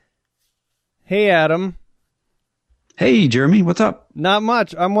Hey, Adam. Hey, Jeremy, what's up? Not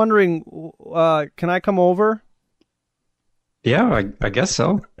much. I'm wondering, can I come over? Yeah, I guess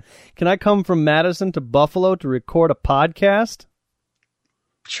so. Can I come from Madison to Buffalo to record a podcast?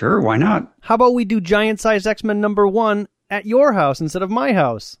 Sure, why not? How about we do Giant Size X-Men #1 at your house instead of my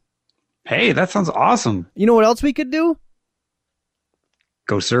house? Hey, that sounds awesome. You know what else we could do?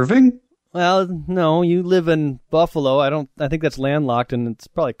 Go surfing? Well, no, you live in Buffalo. I think that's landlocked and it's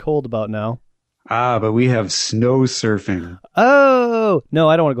probably cold about now. Ah, but we have snow surfing. Oh, no,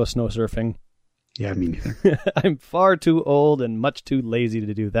 I don't want to go snow surfing. Yeah, me neither. I'm far too old and much too lazy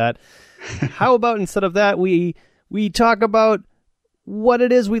to do that. How about instead of that, we talk about what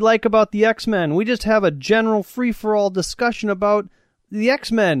it is we like about the X-Men. We just have a general free-for-all discussion about the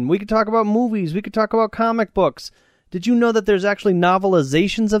X-Men. We could talk about movies. We could talk about comic books. Did you know that there's actually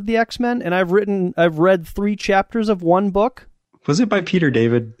novelizations of the X-Men? And I've read 3 chapters of one book. Was it by Peter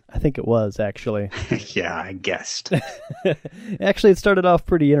David? I think it was, actually. Yeah, I guessed. Actually, it started off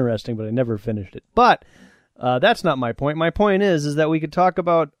pretty interesting, but I never finished it. But that's not my point. My point is that we could talk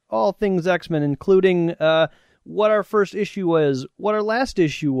about all things X-Men, including what our first issue was, what our last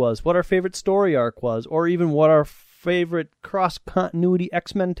issue was, what our favorite story arc was, or even what our favorite cross-continuity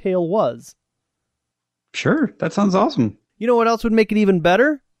X-Men tale was. Sure, that sounds awesome. You know what else would make it even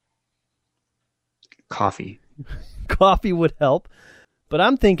better? Coffee. Coffee would help. But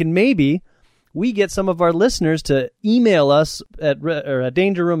I'm thinking maybe we get some of our listeners to email us at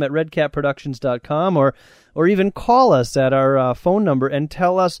dangerroom@redcatproductions.com or even call us at our phone number and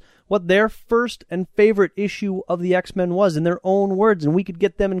tell us what their first and favorite issue of the X-Men was in their own words, and we could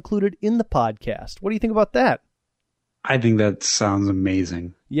get them included in the podcast. What do you think about that? I think that sounds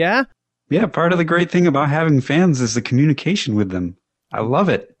amazing. Yeah? Yeah, part of the great thing about having fans is the communication with them. I love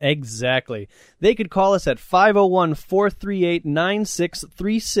it. Exactly. They could call us at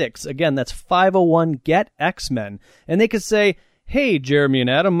 501-438-9636. Again, that's 501-GET-X-Men. And they could say, hey, Jeremy and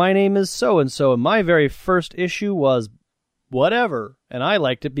Adam, my name is so-and-so, and my very first issue was whatever, and I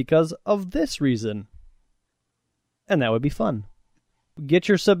liked it because of this reason. And that would be fun. Get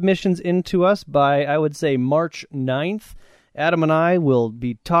your submissions into us by, I would say, March 9th. Adam and I will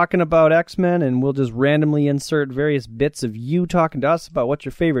be talking about X-Men, and we'll just randomly insert various bits of you talking to us about what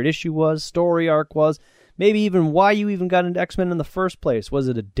your favorite issue was, story arc was, maybe even why you even got into X-Men in the first place. Was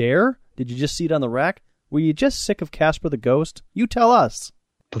it a dare? Did you just see it on the rack? Were you just sick of Casper the Ghost? You tell us.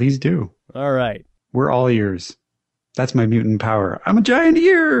 Please do. All right. We're all ears. That's my mutant power. I'm a giant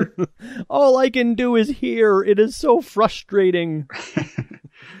ear. All I can do is hear. It is so frustrating.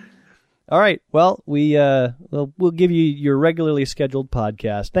 All right. Well, we'll give you your regularly scheduled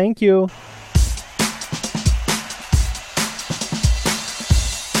podcast. Thank you.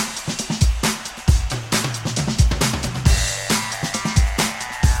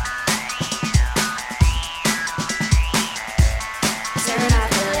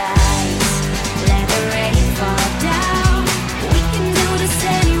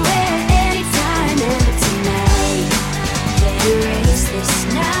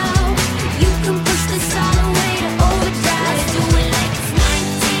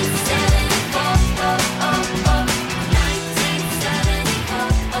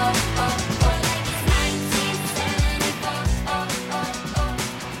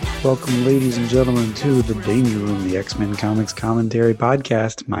 Welcome, ladies and gentlemen, to the Danger Room, the X-Men Comics Commentary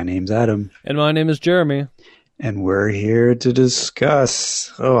Podcast. My name's Adam. And my name is Jeremy. And we're here to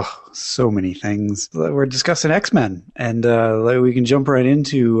discuss, so many things. We're discussing X-Men. And we can jump right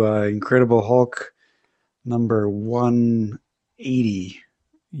into Incredible Hulk number 180.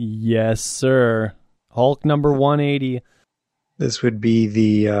 Yes, sir. Hulk number 180. This would be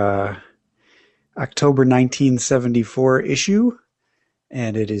the October 1974 issue.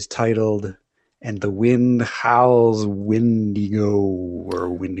 And it is titled, And the Wind Howls Wendigo.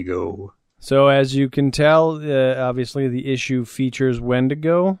 So as you can tell, obviously the issue features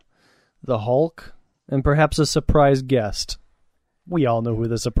Wendigo, the Hulk, and perhaps a surprise guest. We all know who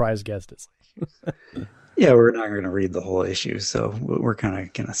the surprise guest is. Yeah, we're not going to read the whole issue, so we're kind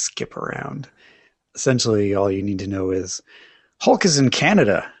of going to skip around. Essentially, all you need to know is Hulk is in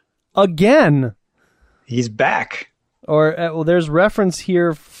Canada. Again! He's back. Or, there's reference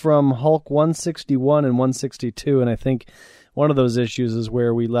here from Hulk 161 and 162, and I think one of those issues is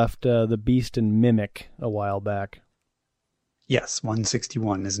where we left the Beast and Mimic a while back. Yes,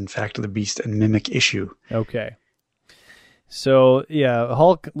 161 is in fact the Beast and Mimic issue. Okay. So, yeah,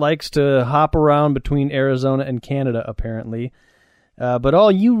 Hulk likes to hop around between Arizona and Canada, apparently. But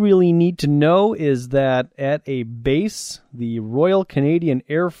all you really need to know is that at a base, the Royal Canadian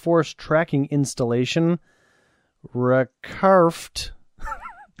Air Force Tracking Installation, Recarft,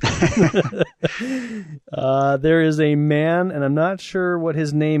 There is a man, and I'm not sure what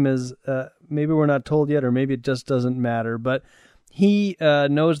his name is. Maybe we're not told yet, or maybe it just doesn't matter. But he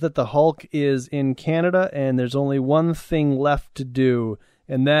knows that the Hulk is in Canada, and there's only one thing left to do,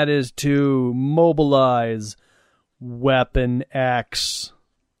 and that is to mobilize Weapon X.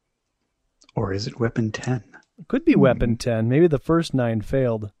 Or is it Weapon 10? Could be Weapon 10. Maybe the first 9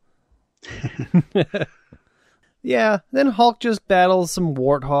 failed. Yeah, then Hulk just battles some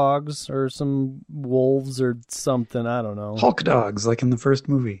warthogs or some wolves or something. I don't know. Hulk dogs, like in the first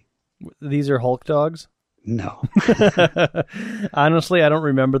movie. These are Hulk dogs? No. Honestly, I don't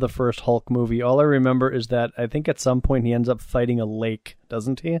remember the first Hulk movie. All I remember is that I think at some point he ends up fighting a lake,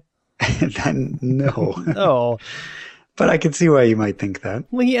 doesn't he? No. Oh. But I can see why you might think that.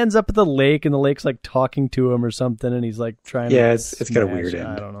 Well, he ends up at the lake, and the lake's like talking to him or something, and he's like trying to... Yeah, it's got a weird end.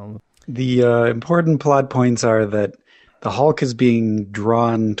 I don't know. The important plot points are that the Hulk is being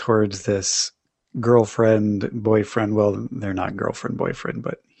drawn towards this girlfriend, boyfriend. Well, they're not girlfriend, boyfriend,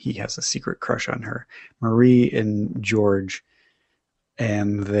 but he has a secret crush on her, Marie and George.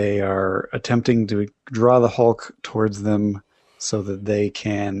 And they are attempting to draw the Hulk towards them so that they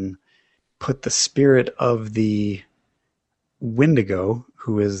can put the spirit of the Wendigo,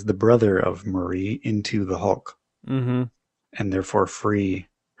 who is the brother of Marie, into the Hulk. Mm-hmm. And therefore free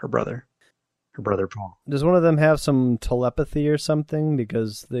her brother Paul. Does one of them have some telepathy or something?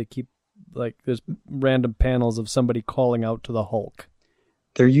 Because they keep, like, there's random panels of somebody calling out to the Hulk.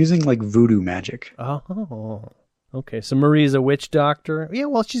 They're using, like, voodoo magic. Oh, okay. So Marie's a witch doctor. Yeah,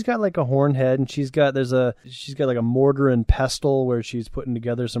 well, she's got, like, a horn head, and she's got like a mortar and pestle where she's putting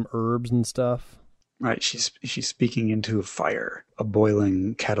together some herbs and stuff. Right, she's speaking into a fire, a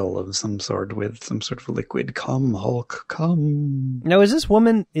boiling kettle of some sort with some sort of liquid. Come, Hulk, come. Now, is this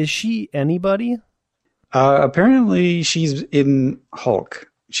woman, is she anybody? Apparently, she's in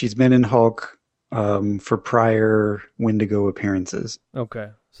Hulk. She's been in Hulk for prior Wendigo appearances. Okay,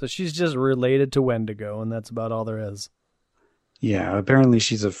 so she's just related to Wendigo, and that's about all there is. Yeah, apparently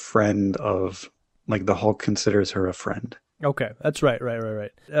she's a friend of, like, the Hulk considers her a friend. Okay, that's right.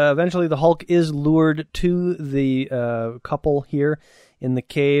 Eventually, the Hulk is lured to the couple here in the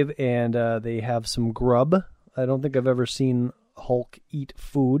cave, and they have some grub. I don't think I've ever seen Hulk eat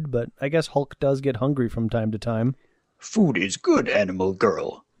food, but I guess Hulk does get hungry from time to time. Food is good, animal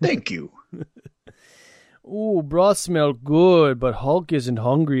girl. Thank you. Ooh, broth smell good, but Hulk isn't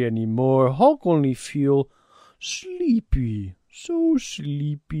hungry anymore. Hulk only feel sleepy, so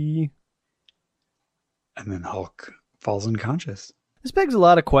sleepy. And then Hulk falls unconscious. This begs a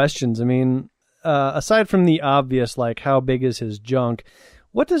lot of questions. I mean, aside from the obvious, like how big is his junk,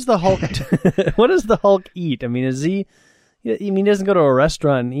 what does the Hulk? What does the Hulk eat? I mean, he doesn't go to a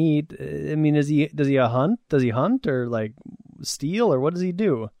restaurant and eat. I mean, does he hunt? Does he hunt or like steal or what does he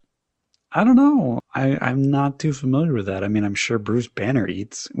do? I don't know. I'm not too familiar with that. I mean, I'm sure Bruce Banner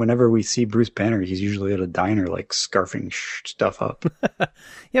eats. Whenever we see Bruce Banner, he's usually at a diner, like, scarfing stuff up.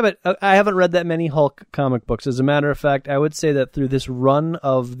 Yeah, but I haven't read that many Hulk comic books. As a matter of fact, I would say that through this run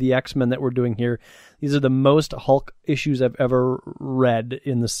of the X-Men that we're doing here, these are the most Hulk issues I've ever read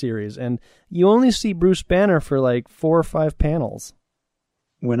in the series. And you only see Bruce Banner for, like, 4 or 5 panels.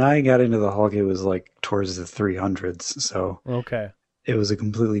 When I got into the Hulk, it was, like, towards the 300s, so... Okay. It was a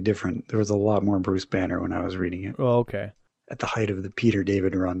completely different... There was a lot more Bruce Banner when I was reading it. Oh, okay. At the height of the Peter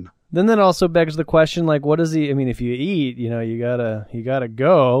David run. Then that also begs the question, like, what does he... I mean, if you eat, you gotta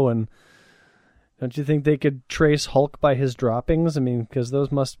go, and don't you think they could trace Hulk by his droppings? I mean, because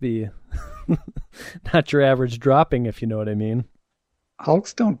those must be not your average dropping, if you know what I mean.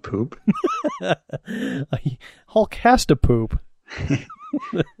 Hulks don't poop. Hulk has to poop.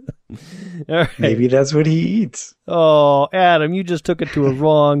 Right. Maybe that's what he eats. Oh, Adam, you just took it to a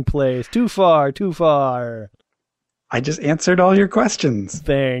wrong place. Too far. I just answered all your questions.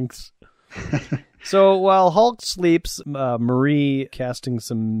 Thanks. So while Hulk sleeps, Marie casting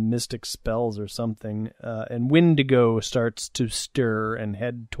some mystic spells or something, and Wendigo starts to stir and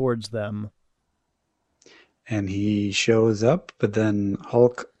head towards them. And he shows up, but then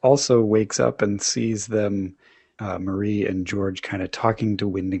Hulk also wakes up and sees them, Marie and George, kind of talking to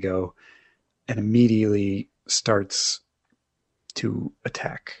Wendigo, and immediately starts to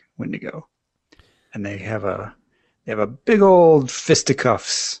attack Wendigo. And they have a big old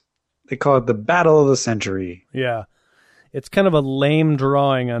fisticuffs. They call it the Battle of the Century. Yeah. It's kind of a lame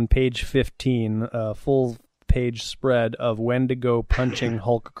drawing on page 15, a full page spread of Wendigo punching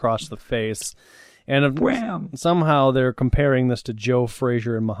Hulk across the face. And somehow they're comparing this to Joe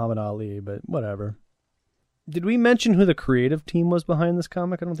Frazier and Muhammad Ali, but whatever. Did we mention who the creative team was behind this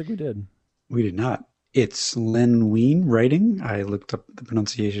comic? I don't think we did. We did not. It's Len Wein writing. I looked up the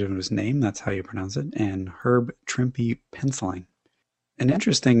pronunciation of his name. That's how you pronounce it. And Herb Trimpe penciling. And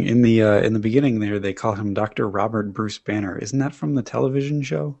interesting, in the beginning there, they call him Dr. Robert Bruce Banner. Isn't that from the television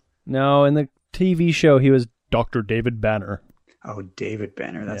show? No, in the TV show, he was Dr. David Banner. Oh, David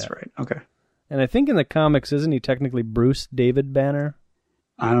Banner. That's right. Okay. And I think in the comics, isn't he technically Bruce David Banner?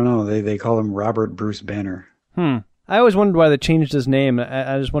 I don't know. They call him Robert Bruce Banner. I always wondered why they changed his name.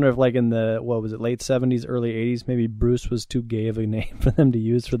 I just wonder if, like, in the, what was it, late 70s, early 80s, maybe Bruce was too gay of a name for them to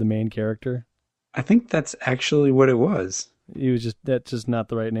use for the main character. I think that's actually what it was. That's just not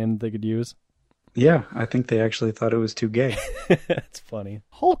the right name that they could use. Yeah, I think they actually thought it was too gay. That's funny.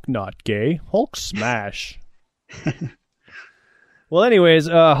 Hulk not gay. Hulk smash. Well, anyways,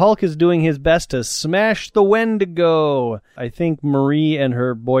 Hulk is doing his best to smash the Wendigo. I think Marie and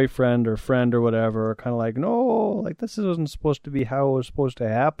her boyfriend or friend or whatever are kind of like, no, like this wasn't supposed to be how it was supposed to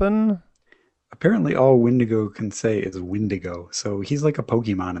happen. Apparently all Wendigo can say is Wendigo, so he's like a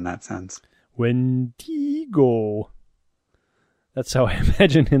Pokemon in that sense. Wendigo. That's how I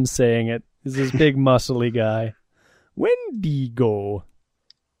imagine him saying it. He's this big muscly guy. Wendigo.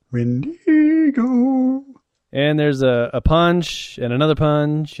 Wendigo. And there's a punch, and another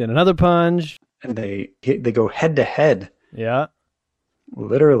punch, and another punch. And they go head to head. Yeah.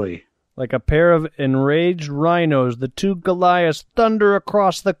 Literally. Like a pair of enraged rhinos, the two Goliaths thunder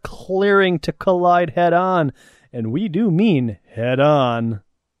across the clearing to collide head on. And we do mean head on.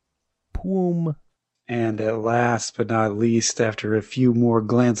 Boom. And at last but not least, after a few more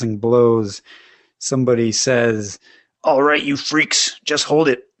glancing blows, somebody says, "All right, you freaks, just hold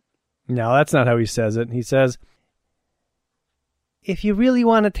it." No, that's not how he says it. He says, if you really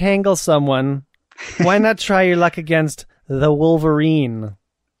want to tangle someone, why not try your luck against the Wolverine?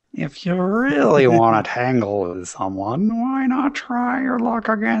 If you really want to tangle with someone, why not try your luck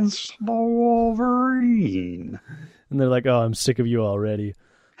against the Wolverine? And they're like, oh, I'm sick of you already.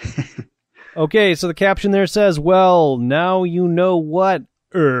 Okay, so the caption there says, well, now you know what,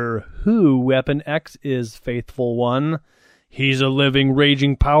 who Weapon X is, Faithful One. He's a living,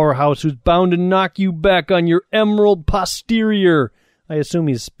 raging powerhouse who's bound to knock you back on your emerald posterior. I assume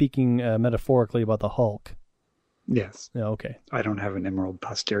he's speaking metaphorically about the Hulk. Yes. Yeah, okay. I don't have an emerald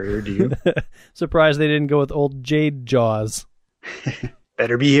posterior, do you? Surprised they didn't go with old Jade Jaws.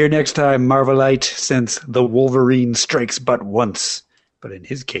 Better be here next time, Marvelite, since the Wolverine strikes but once. But in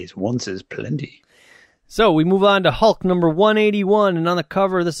his case, once is plenty. So we move on to Hulk number 181, and on the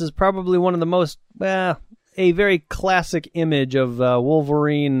cover, this is probably one of the most, a very classic image of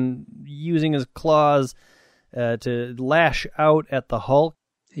Wolverine using his claws to lash out at the Hulk.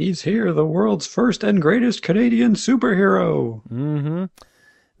 He's here, the world's first and greatest Canadian superhero. Mm-hmm.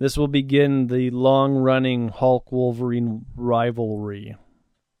 This will begin the long-running Hulk-Wolverine rivalry.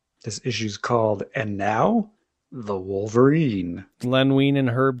 This issue's called And Now, the Wolverine. Len Wein and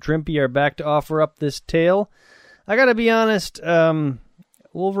Herb Trimpe are back to offer up this tale. I gotta be honest,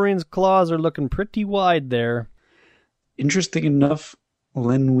 Wolverine's claws are looking pretty wide there. Interesting enough,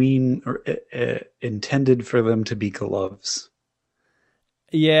 Len Wein intended for them to be gloves.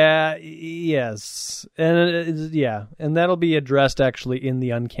 Yeah, yes. And and that'll be addressed actually in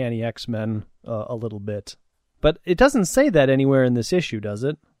the Uncanny X-Men a little bit. But it doesn't say that anywhere in this issue, does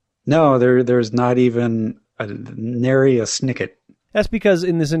it? No, there's not even nary a snicket. That's because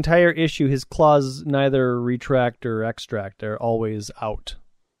in this entire issue, his claws neither retract or extract. They're always out.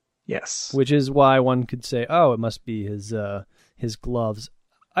 Yes. Which is why one could say, oh, it must be his gloves.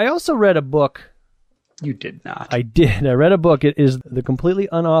 I also read a book. You did not. I did. I read a book. It is the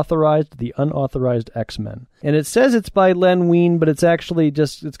unauthorized X-Men. And it says it's by Len Wein, but it's actually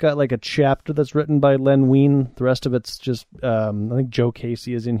just, it's got like a chapter that's written by Len Wein. The rest of it's just, I think Joe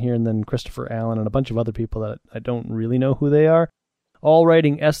Casey is in here, and then Christopher Allen and a bunch of other people that I don't really know who they are, all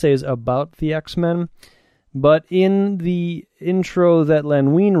writing essays about the X-Men. But in the intro that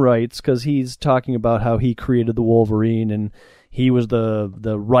Len Wein writes, because he's talking about how he created the Wolverine and he was the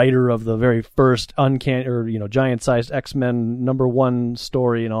writer of the very first giant-sized X-Men #1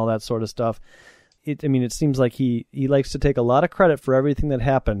 story and all that sort of stuff. It seems like he likes to take a lot of credit for everything that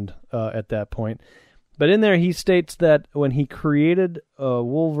happened at that point. But in there, he states that when he created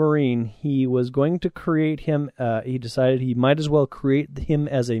Wolverine, he was going to create him. He decided he might as well create him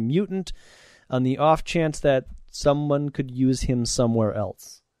as a mutant, on the off chance that someone could use him somewhere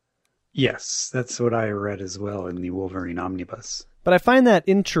else. Yes, that's what I read as well in the Wolverine Omnibus. But I find that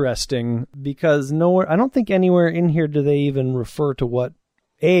interesting because nowhere, I don't think anywhere in here do they even refer to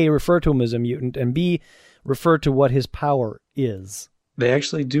A, refer to him as a mutant, and B, refer to what his power is. They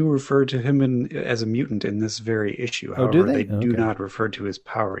actually do refer to him as a mutant in this very issue. Oh, do However, they? do Okay. not refer to his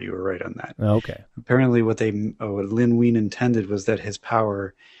power. You were right on that. Okay. Apparently, what Lin Wein intended was that his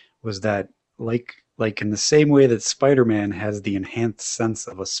power was that, like in the same way that Spider-Man has the enhanced sense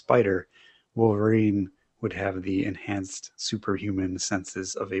of a spider, Wolverine would have the enhanced superhuman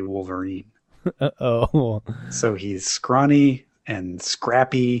senses of a Wolverine. Uh-oh. So he's scrawny and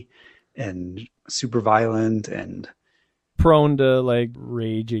scrappy and super violent and Prone to, like,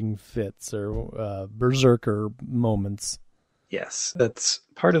 raging fits or berserker moments. yes, that's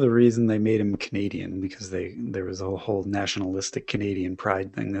part of the reason they made him Canadian, because there was a whole nationalistic Canadian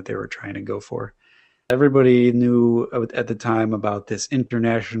pride thing that they were trying to go for. Everybody knew at the time about this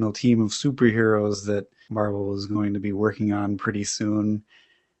international team of superheroes that Marvel was going to be working on pretty soon,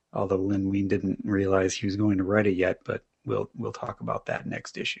 although Lin Wein didn't realize he was going to write it yet, but we'll talk about that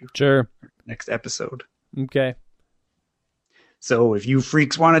next issue, Sure. next episode. Okay. So if you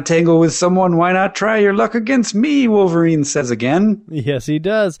freaks want to tangle with someone, why not try your luck against me, Wolverine says again. Yes, he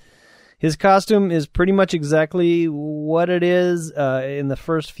does. His costume is pretty much exactly what it is in the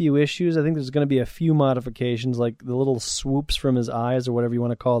first few issues. I think there's going to be a few modifications, like the little swoops from his eyes or whatever you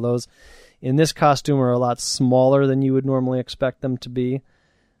want to call those. In this costume are a lot smaller than you would normally expect them to be.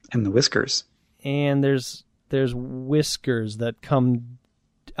 And the whiskers. And there's whiskers that come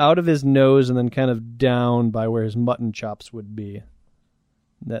out of his nose and then kind of down by where his mutton chops would be.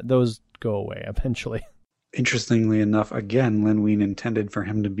 Those go away eventually. Interestingly enough, again, Lin Wein intended for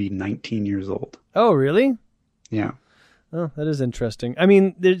him to be 19 years old. Oh, really? Yeah. Oh, that is interesting. I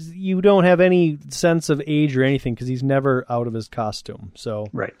mean, you don't have any sense of age or anything because he's never out of his costume. So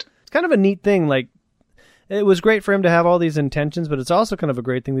Right. it's kind of a neat thing. Like, it was great for him to have all these intentions, but it's also kind of a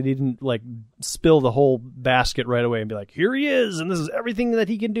great thing that he didn't, like, spill the whole basket right away and be like, here he is, and this is everything that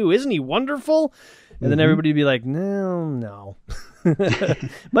he can do. Isn't he wonderful? And then everybody would be like, no.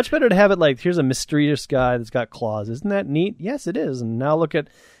 Much better to have it like, here's a mysterious guy that's got claws. Isn't that neat? Yes, it is. And now look at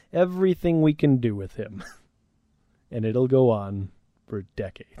everything we can do with him. And it'll go on for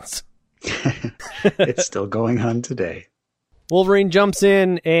decades. It's still going on today. Wolverine jumps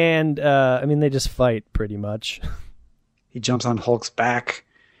in and, they just fight pretty much. He jumps on Hulk's back,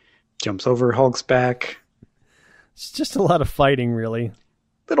 jumps over Hulk's back. It's just a lot of fighting, really.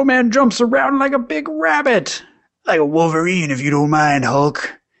 Little man jumps around like a big rabbit. Like a Wolverine, if you don't mind,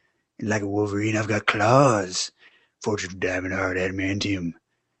 Hulk. And like a Wolverine, I've got claws, forged of diamond hard adamantium,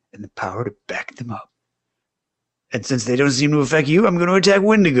 and the power to back them up. And since they don't seem to affect you, I'm going to attack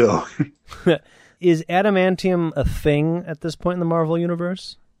Wendigo. Is adamantium a thing at this point in the Marvel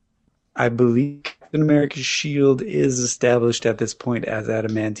Universe? I believe Captain America's shield is established at this point as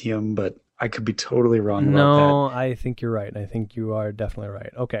adamantium, but I could be totally wrong about that. No, I think you're right. I think you are definitely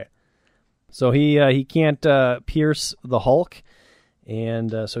right. Okay. So he can't pierce the Hulk,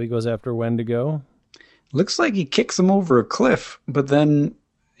 and so he goes after Wendigo. Looks like he kicks him over a cliff, but then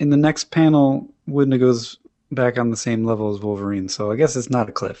in the next panel, Wendigo's back on the same level as Wolverine, so I guess it's not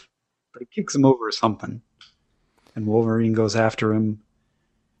a cliff. But he kicks him over something, and Wolverine goes after him.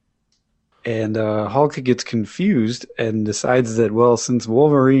 And Hulk gets confused and decides that, well, since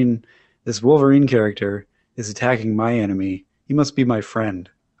this Wolverine character is attacking my enemy, he must be my friend.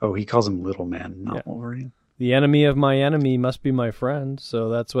 Oh, he calls him Little Man, not Wolverine. The enemy of my enemy must be my friend. So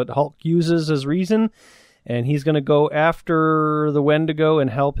that's what Hulk uses as reason. And he's going to go after the Wendigo and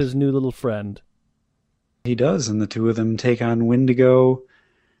help his new little friend. He does, and the two of them take on Wendigo.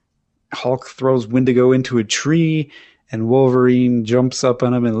 Hulk throws Wendigo into a tree, and Wolverine jumps up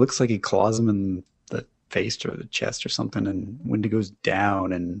on him, and it looks like he claws him in the face or the chest or something, and Wendigo's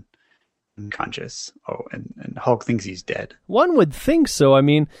down and unconscious. Oh, and Hulk thinks he's dead. One would think so. I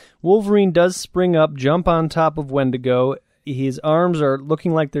mean, Wolverine does spring up, jump on top of Wendigo. His arms are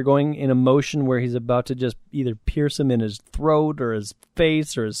looking like they're going in a motion where he's about to just either pierce him in his throat or his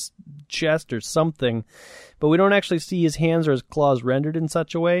face or his chest or something. But we don't actually see his hands or his claws rendered in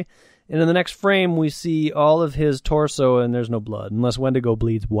such a way. And in the next frame, we see all of his torso and there's no blood, unless Wendigo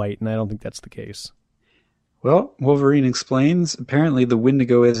bleeds white, and I don't think that's the case. Well, Wolverine explains, apparently the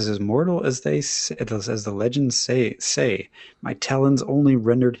Wendigo is as mortal as the legends say. My talons only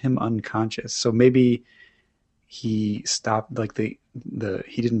rendered him unconscious. So maybe he stopped, like he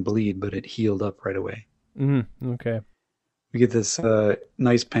didn't bleed, but it healed up right away. Mm-hmm. Okay. We get this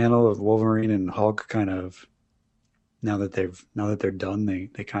nice panel of Wolverine and Hulk kind of, now that they're done,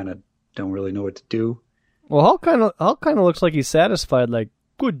 they kind of don't really know what to do. Well, Hulk kind of looks like he's satisfied, like,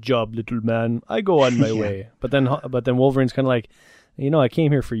 good job, little man. I go on my way. But then Wolverine's kind of like, I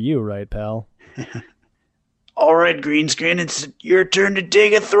came here for you, right, pal? All right, Greenscreen, it's your turn to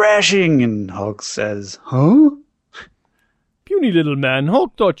take a thrashing. And Hulk says, huh? Puny little man,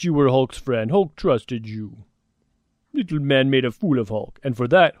 Hulk thought you were Hulk's friend. Hulk trusted you. Little man made a fool of Hulk, and for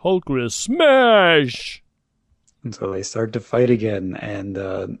that, Hulk will smash! And so they start to fight again, and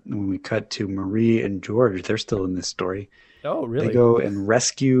when we cut to Marie and George, they're still in this story. Oh, really? They go and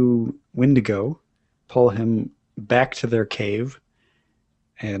rescue Wendigo, pull him back to their cave,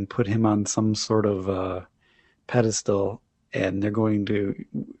 and put him on some sort of pedestal, and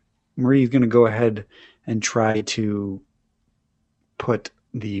Marie's going to go ahead and try to put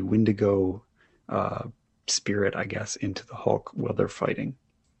the Wendigo spirit, I guess, into the Hulk while they're fighting.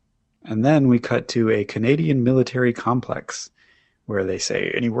 And then we cut to a Canadian military complex where they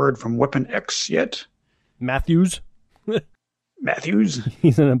say, "Any word from Weapon X yet?" Matthews? Matthews?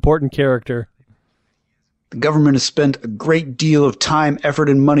 He's an important character. "The government has spent a great deal of time, effort,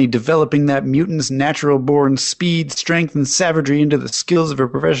 and money developing that mutant's natural-born speed, strength, and savagery into the skills of a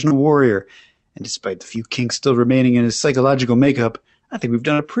professional warrior. And despite the few kinks still remaining in his psychological makeup, I think we've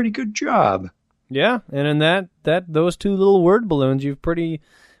done a pretty good job." Yeah, and in those two little word balloons, you've pretty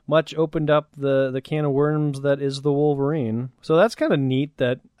much opened up the can of worms that is the Wolverine. So that's kind of neat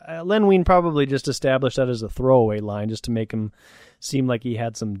that Len Wein probably just established that as a throwaway line just to make him seem like he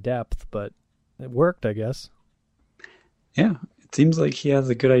had some depth, but it worked, I guess. Yeah, it seems like he has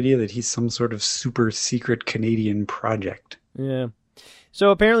a good idea that he's some sort of super secret Canadian project. Yeah. So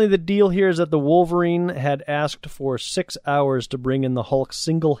apparently the deal here is that the Wolverine had asked for 6 hours to bring in the Hulk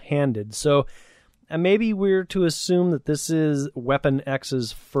single-handed. So maybe we're to assume that this is Weapon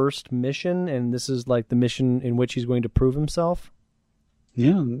X's first mission, and this is like the mission in which he's going to prove himself?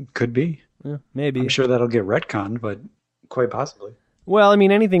 Yeah, could be. Yeah, maybe. I'm sure that'll get retconned, but quite possibly. Well, I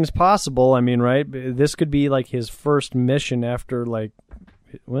mean, anything's possible. I mean, right? This could be like his first mission after, like,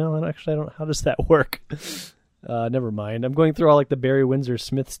 well, actually, I don't. How does that work? Never mind. I'm going through all like the Barry Windsor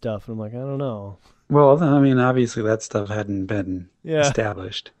Smith stuff, and I'm like, I don't know. Well, I mean, obviously that stuff hadn't been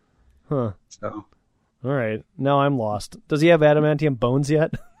established. Huh. So. All right. Now I'm lost. Does he have adamantium bones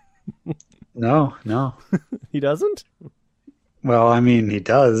yet? No. He doesn't? Well, I mean, he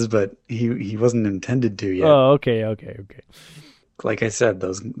does, but he wasn't intended to yet. Oh, okay. Like I said,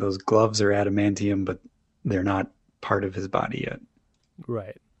 those gloves are adamantium, but they're not part of his body yet.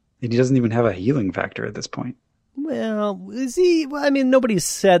 Right. And he doesn't even have a healing factor at this point. Well, is he? Well, I mean, nobody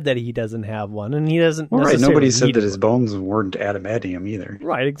said that he doesn't have one, and he doesn't. Well, right. Nobody said that his one. bones weren't adamantium either.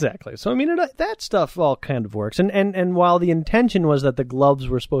 Right. Exactly. So I mean, that stuff all kind of works. And while the intention was that the gloves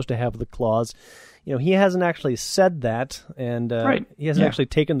were supposed to have the claws, you know, he hasn't actually said that, and right. He hasn't actually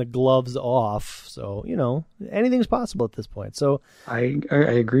taken the gloves off. So you know, anything's possible at this point. So I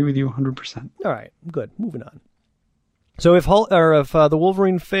agree with you 100%. All right. Good. Moving on. So if the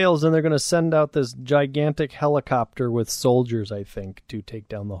Wolverine fails, then they're going to send out this gigantic helicopter with soldiers, I think, to take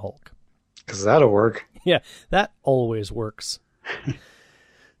down the Hulk. Because that'll work. Yeah, that always works.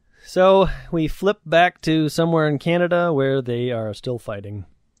 So we flip back to somewhere in Canada where they are still fighting.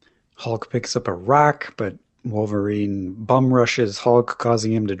 Hulk picks up a rock, but Wolverine bum rushes Hulk,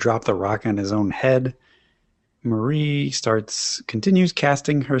 causing him to drop the rock on his own head. Marie continues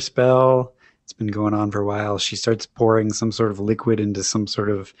casting her spell. It's been going on for a while. She starts pouring some sort of liquid into some sort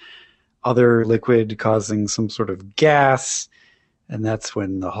of other liquid, causing some sort of gas. And that's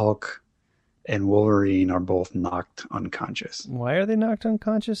when the Hulk and Wolverine are both knocked unconscious. Why are they knocked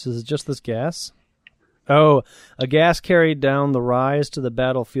unconscious? Is it just this gas? Oh, a gas carried down the rise to the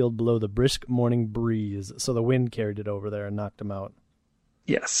battlefield below the brisk morning breeze. So the wind carried it over there and knocked them out.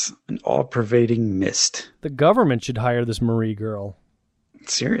 Yes, an all-pervading mist. The government should hire this Marie girl.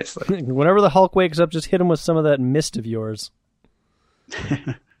 Seriously. Whenever the Hulk wakes up, just hit him with some of that mist of yours.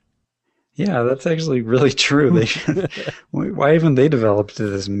 Yeah, that's actually really true. Why haven't they developed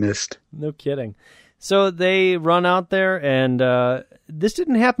this mist? No kidding. So they run out there, and this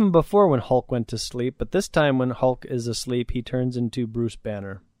didn't happen before when Hulk went to sleep, but this time when Hulk is asleep, he turns into Bruce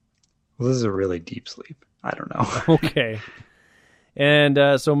Banner. Well, this is a really deep sleep. I don't know. Okay.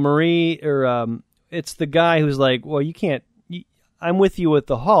 And so Marie, it's the guy who's like, well, you can't, I'm with you with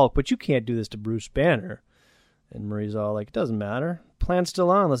the Hulk, but you can't do this to Bruce Banner. And Marie's all like, it doesn't matter. Plan's still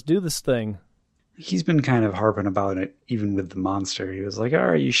on. Let's do this thing. He's been kind of harping about it, even with the monster. He was like,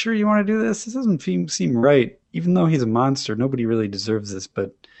 all right, you sure you want to do this? This doesn't seem right. Even though he's a monster, nobody really deserves this,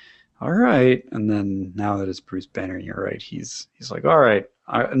 but all right. And then now that it's Bruce Banner, you're right. He's like, all right,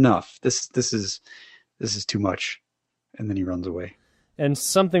 enough. This is too much. And then he runs away. And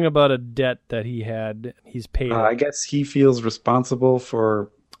something about a debt that he had, he's paid. I guess he feels responsible for.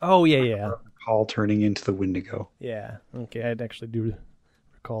 Oh, yeah. Paul turning into the Wendigo. Yeah. Okay, I'd actually do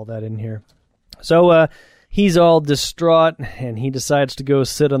recall that in here. So he's all distraught, and he decides to go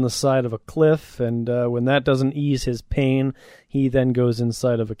sit on the side of a cliff, and when that doesn't ease his pain, he then goes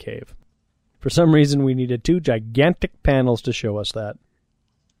inside of a cave. For some reason, we needed 2 gigantic panels to show us that.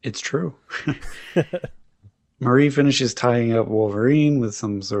 It's true. Marie finishes tying up Wolverine with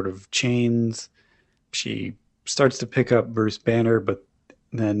some sort of chains. She starts to pick up Bruce Banner, but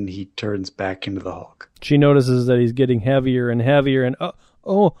then he turns back into the Hulk. She notices that he's getting heavier and heavier, and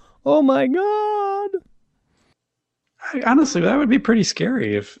oh my God! Honestly, that would be pretty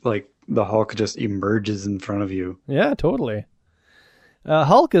scary if, like, the Hulk just emerges in front of you. Yeah, totally.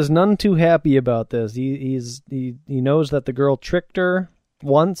 Hulk is none too happy about this. He knows that the girl tricked him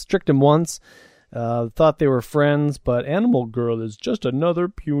once, thought they were friends, but Animal Girl is just another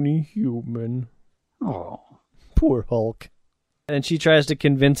puny human. Oh, poor Hulk. And she tries to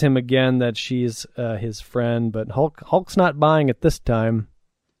convince him again that she's his friend, but Hulk's not buying it this time.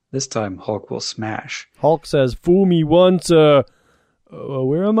 This time, Hulk will smash. Hulk says, "Fool me once, where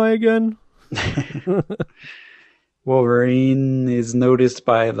am I again?" Wolverine is noticed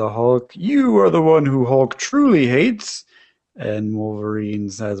by the Hulk. "You are the one who Hulk truly hates." And Wolverine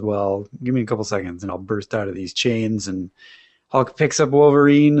says, "Well, give me a couple seconds and I'll burst out of these chains." And Hulk picks up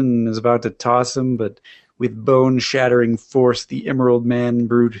Wolverine and is about to toss him, but with bone-shattering force, the Emerald Man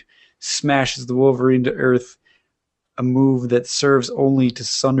brute smashes the Wolverine to earth, a move that serves only to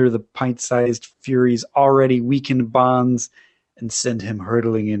sunder the pint-sized Fury's already weakened bonds and send him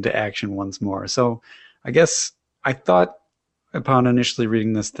hurtling into action once more. So I guess I thought upon initially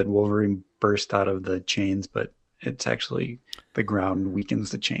reading this that Wolverine burst out of the chains, but it's actually the ground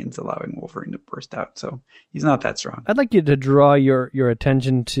weakens the chains, allowing Wolverine to burst out. So he's not that strong. I'd like you to draw your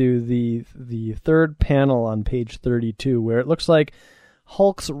attention to the third panel on page 32, where it looks like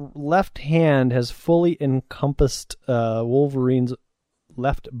Hulk's left hand has fully encompassed Wolverine's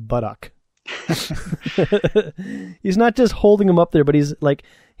left buttock. He's not just holding him up there, but he's like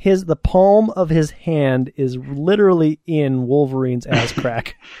the palm of his hand is literally in Wolverine's ass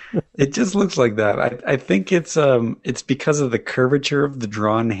crack. It just looks like that. I think it's because of the curvature of the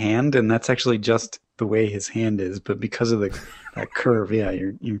drawn hand, and that's actually just the way his hand is. But because of that curve, yeah,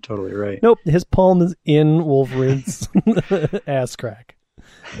 you're totally right. Nope, his palm is in Wolverine's ass crack.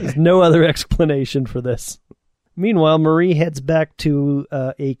 There's no other explanation for this. Meanwhile, Marie heads back to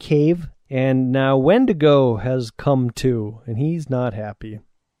a cave, and now Wendigo has come too, and he's not happy.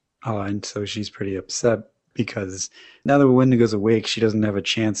 Oh, and so she's pretty upset because now that Wendigo's awake, she doesn't have a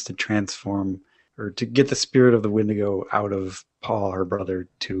chance to transform or to get the spirit of the Wendigo out of Paul, her brother,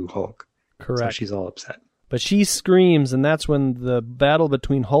 to Hulk. Correct. So she's all upset. But she screams, and that's when the battle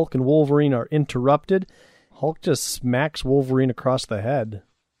between Hulk and Wolverine are interrupted. Hulk just smacks Wolverine across the head.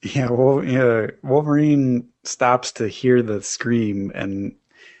 Yeah, Wolverine stops to hear the scream, and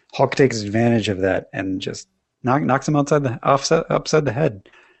Hulk takes advantage of that and just knocks him upside the head.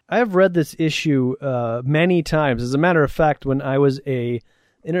 I have read this issue many times. As a matter of fact, when I was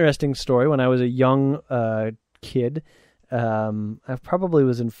interesting story, when I was a young kid, I probably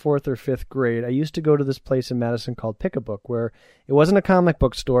was in 4th or 5th grade. I used to go to this place in Madison called Pick-a-Book, where it wasn't a comic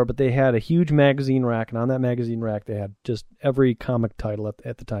book store, but they had a huge magazine rack, and on that magazine rack they had just every comic title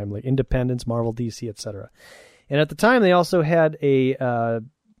at the time, like Independence, Marvel, DC, etc. And at the time they also had a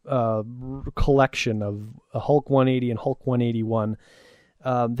collection of Hulk 180 and Hulk 181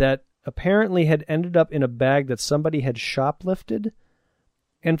 that apparently had ended up in a bag that somebody had shoplifted.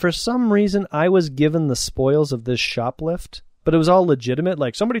 And for some reason, I was given the spoils of this shoplift, but it was all legitimate.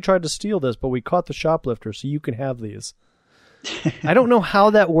 Like, somebody tried to steal this, but we caught the shoplifter, so you can have these. I don't know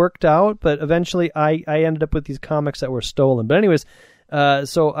how that worked out, but eventually I ended up with these comics that were stolen. But anyways,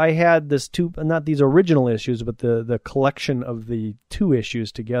 so I had this not these original issues, but the collection of the 2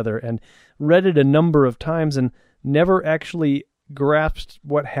 issues together, and read it a number of times and never actually grasped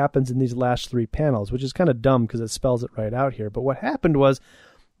what happens in these last 3 panels, which is kind of dumb because it spells it right out here. But what happened was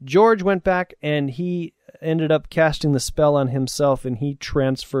George went back and he ended up casting the spell on himself, and he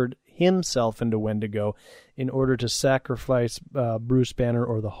transferred himself into Wendigo in order to sacrifice Bruce Banner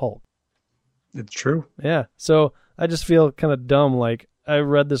or the Hulk. It's true. Yeah. So I just feel kind of dumb. Like, I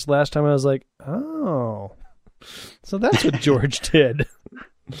read this last time and I was like, oh, so that's what George did.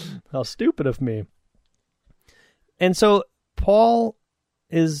 How stupid of me. And so Paul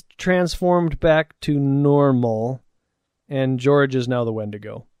is transformed back to normal, and George is now the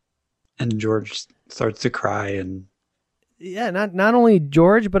Wendigo. And George starts to cry, and yeah, not only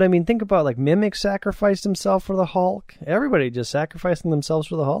George, but I mean, think about, like, Mimic sacrificed himself for the Hulk. Everybody just sacrificing themselves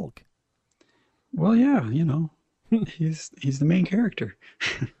for the Hulk. Well, yeah, he's the main character.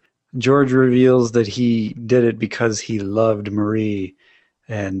 George reveals that he did it because he loved Marie,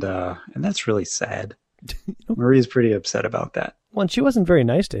 and that's really sad. Marie's pretty upset about that. Well, and she wasn't very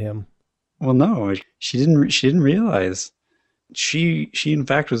nice to him. Well, no, she didn't realize. She in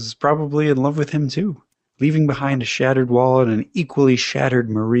fact was probably in love with him too, leaving behind a shattered wall and an equally shattered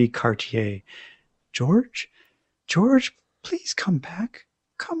Marie Cartier. George, please come back.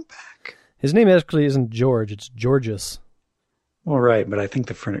 Come back. His name actually isn't George, it's Georges. Well, right, but I think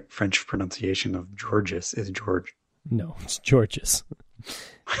the French pronunciation of Georges is George. No, it's Georges.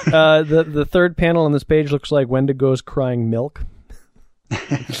 The third panel on this page looks like Wendigo's crying milk.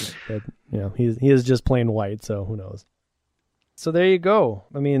 But, he is just plain white, so who knows. So there you go.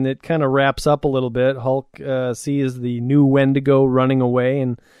 I mean, it kind of wraps up a little bit. Hulk sees the new Wendigo running away,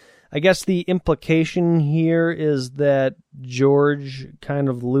 and I guess the implication here is that George kind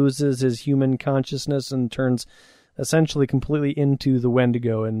of loses his human consciousness and turns essentially completely into the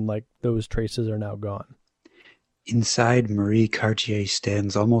Wendigo, and like those traces are now gone. Inside, Marie Cartier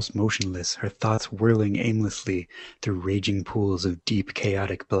stands almost motionless, her thoughts whirling aimlessly through raging pools of deep,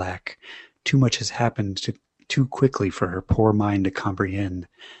 chaotic black. Too much has happened too quickly for her poor mind to comprehend.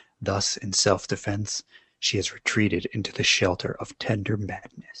 Thus, in self-defense, she has retreated into the shelter of tender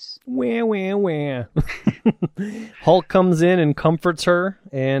madness. Wah, wah, wah. Hulk comes in and comforts her,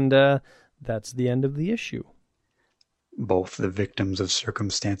 and that's the end of the issue. Both the victims of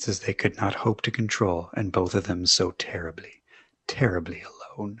circumstances they could not hope to control, and both of them so terribly, terribly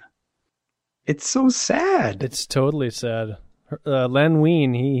alone. It's so sad. It's totally sad. Len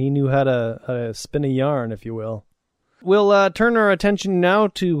Wein, he knew how to spin a yarn, if you will. We'll turn our attention now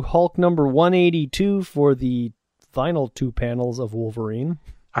to Hulk number 182 for the final two panels of Wolverine.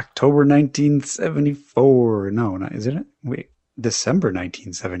 October 1974. No, not, is it? Wait, December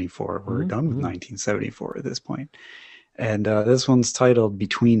 1974. We're done with 1974 at this point. And this one's titled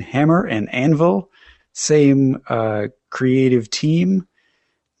Between Hammer and Anvil. Same creative team.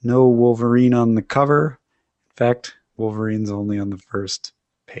 No Wolverine on the cover. In fact, Wolverine's only on the first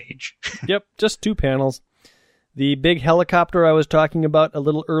page. Yep, just two panels. The big helicopter I was talking about a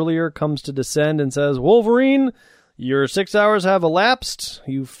little earlier comes to descend and says, Wolverine, your 6 hours have elapsed.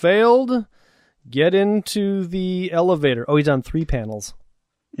 You failed. Get into the elevator. Oh, he's on 3 panels.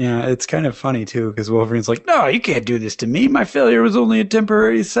 Yeah, it's kind of funny, too, because Wolverine's like, no, you can't do this to me. My failure was only a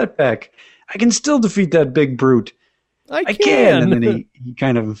temporary setback. I can still defeat that big brute. I can. And then he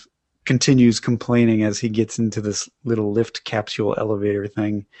kind of continues complaining as he gets into this little lift capsule elevator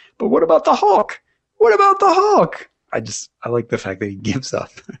thing. But what about the Hulk? What about the Hulk? I like the fact that he gives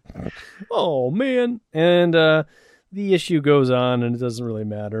up. Oh, man. And the issue goes on, and it doesn't really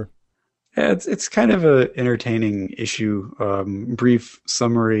matter. Yeah, it's kind of an entertaining issue. Brief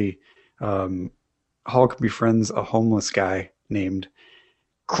summary. Hulk befriends a homeless guy named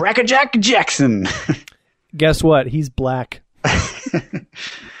Crackerjack Jackson. Guess what? He's black.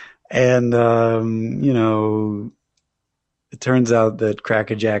 And, it turns out that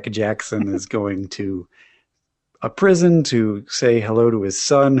Crackerjack Jackson is going to a prison to say hello to his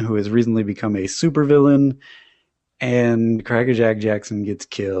son, who has recently become a supervillain. And Crackerjack Jackson gets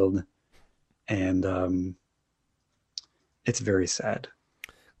killed. And it's very sad.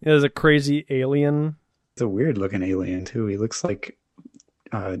 There's a crazy alien. It's a weird-looking alien, too. He looks like...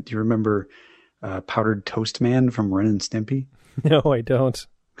 do you remember Powdered Toast Man from Ren and Stimpy? No, I don't.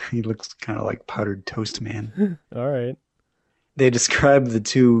 He looks kind of like Powdered Toast Man. All right. They describe the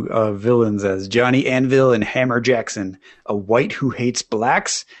two villains as Johnny Anvil and Hammer Jackson, a white who hates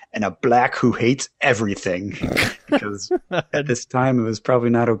blacks and a black who hates everything. Because at this time, it was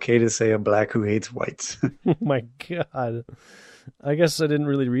probably not okay to say a black who hates whites. Oh my God. I guess I didn't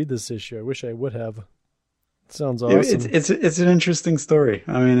really read this issue. I wish I would have. It sounds awesome. It's an interesting story.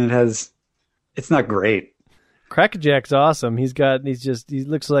 I mean, it's not great. Crackerjack's awesome. He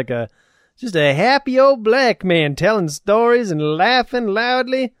looks like just a happy old black man telling stories and laughing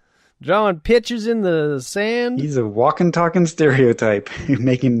loudly, drawing pictures in the sand. He's a walking, talking stereotype.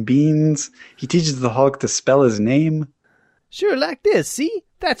 Making beans. He teaches the Hulk to spell his name. Sure, like this. See?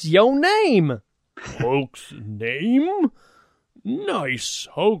 That's your name. Hulk's name? Nice.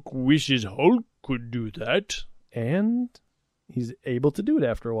 Hulk wishes Hulk could do that. And he's able to do it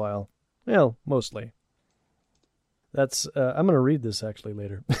after a while. Well, mostly. That's I'm going to read this actually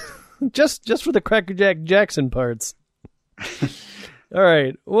later. just for the Crackerjack Jackson parts. All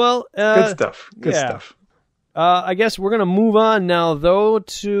right. Well, good stuff. Good stuff. I guess we're going to move on now, though,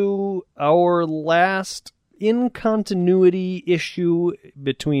 to our last in-continuity issue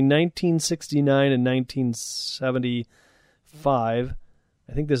between 1969 and 1975.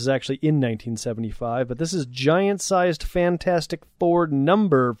 I think this is actually in 1975, but this is Giant-Sized Fantastic Four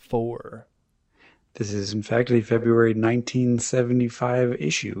number 4. This is, in fact, a February 1975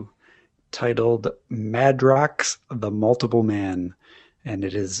 issue. titled Madrox the Multiple Man, and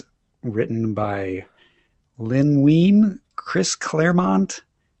it is written by Lynn Wein, Chris Claremont,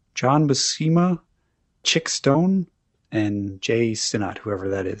 John Buscema, Chick Stone, and Jay Sinnott, whoever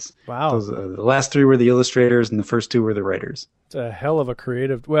that is. Wow. The last three were the illustrators, and the first two were the writers. It's a hell of a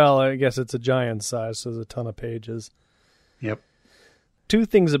creative... Well, I guess it's a giant size, so there's a ton of pages. Yep. Two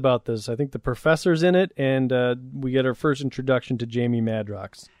things about this. I think the professor's in it, and we get our first introduction to Jamie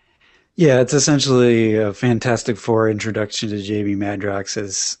Madrox. Yeah, it's essentially a Fantastic Four introduction to Jamie Madrox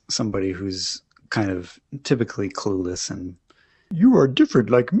as somebody who's kind of typically clueless and, you are different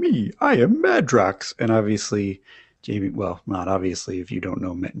like me. I am Madrox. And obviously, Jamie, well, not obviously if you don't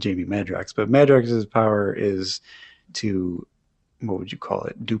know Jamie Madrox, but Madrox's power is to, what would you call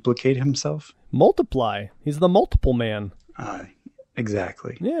it, duplicate himself? Multiply. He's the multiple man.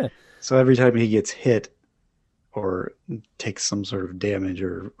 Exactly. Yeah. So every time he gets hit or takes some sort of damage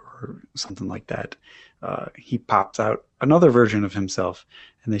or something like that, he pops out another version of himself.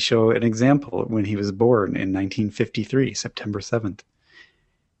 And they show an example when he was born in 1953, September 7th.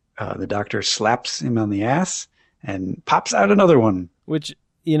 The doctor slaps him on the ass and pops out another one. Which,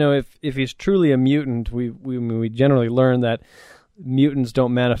 you know, if he's truly a mutant, we generally learn that mutants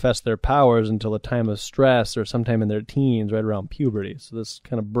don't manifest their powers until a time of stress or sometime in their teens, right around puberty. So this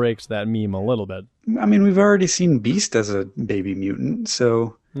kind of breaks that meme a little bit. I mean, we've already seen Beast as a baby mutant,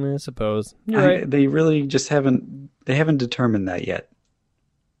 so I suppose. You're right. They really just haven't determined that yet.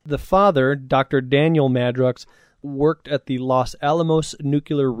 The father, Dr. Daniel Madrox, worked at the Los Alamos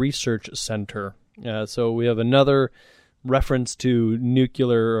Nuclear Research Center. So we have another reference to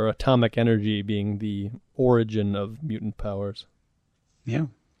nuclear or atomic energy being the origin of mutant powers. Yeah.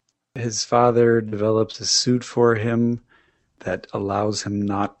 His father develops a suit for him that allows him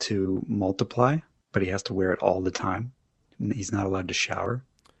not to multiply, but he has to wear it all the time. He's not allowed to shower.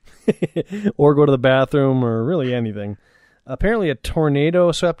 Or go to the bathroom or really anything. Apparently a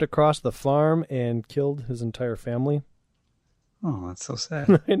tornado swept across the farm and killed his entire family. Oh, that's so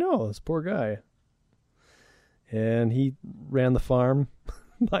sad. I know, this poor guy. And he ran the farm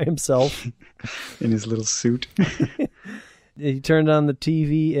by himself. In his little suit. He turned on the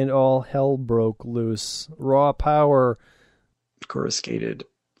TV and all hell broke loose. Raw power coruscated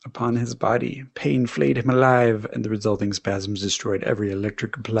upon his body. Pain flayed him alive, and the resulting spasms destroyed every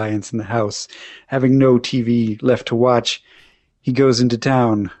electric appliance in the house. Having no TV left to watch, he goes into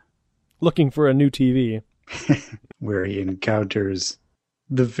town. Looking for a new TV. Where he encounters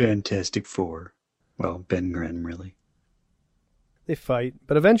the Fantastic Four. Well, Ben Grimm, really. They fight,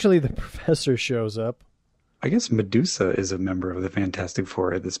 but eventually the professor shows up. I guess Medusa is a member of the Fantastic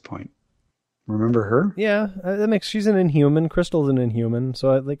Four at this point. Remember her? Yeah, she's an Inhuman. Crystal's an Inhuman,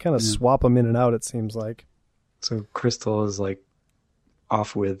 so they kind of swap them in and out, it seems like. So Crystal is like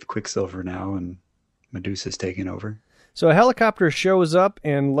off with Quicksilver now, and Medusa's taking over. So a helicopter shows up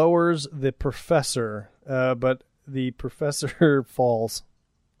and lowers the professor, but the professor falls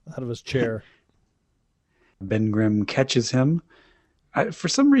out of his chair. Ben Grimm catches him. For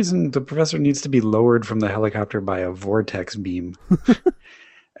some reason, the professor needs to be lowered from the helicopter by a vortex beam.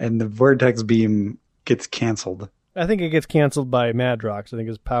 And the vortex beam gets canceled. I think it gets canceled by Madrox. I think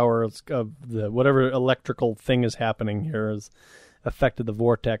his power of whatever electrical thing is happening here has affected the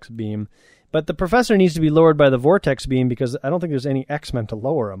vortex beam. But the professor needs to be lowered by the vortex beam because I don't think there's any X-Men to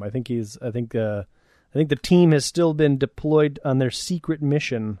lower him. I think the team has still been deployed on their secret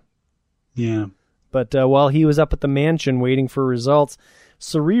mission. Yeah. But while he was up at the mansion waiting for results,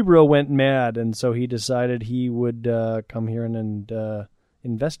 Cerebro went mad, and so he decided he would come here and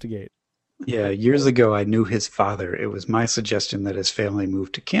investigate. Yeah, years ago I knew his father. It was my suggestion that his family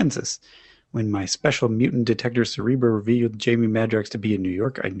move to Kansas. When my special mutant detector Cerebro revealed Jamie Madrox to be in New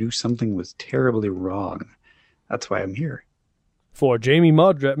York, I knew something was terribly wrong. That's why I'm here. For Jamie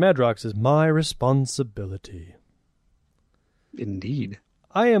Madrox is my responsibility. Indeed.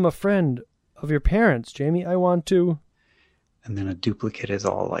 I am a friend of your parents, Jamie. I want to... And then a duplicate is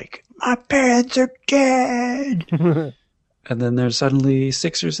all like, my parents are dead! And then there's suddenly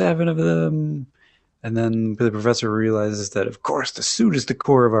 6 or 7 of them. And then the professor realizes that, of course, the suit is the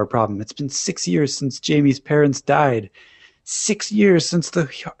core of our problem. It's been 6 years since Jamie's parents died. 6 years since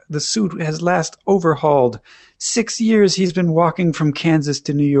the suit has last overhauled. 6 years he's been walking from Kansas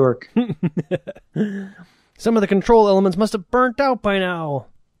to New York. Some of the control elements must have burnt out by now.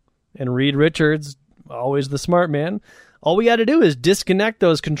 And Reed Richards, always the smart man, all we got to do is disconnect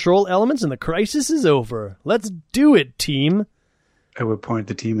those control elements and the crisis is over. Let's do it, team. At what point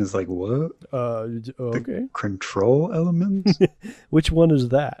the team is like, what? Okay. The control elements? Which one is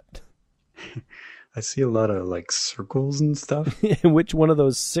that? I see a lot of like circles and stuff. Which one of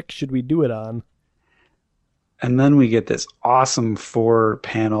those 6 should we do it on? And then we get this awesome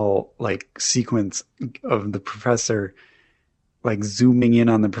 4-panel like sequence of the professor like zooming in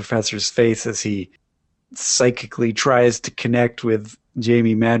on the professor's face as he psychically tries to connect with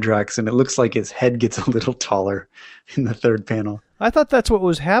Jamie Madrox, and it looks like his head gets a little taller in the 3rd panel. I thought that's what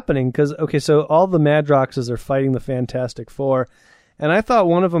was happening because, okay, so all the Madroxes are fighting the Fantastic Four, and I thought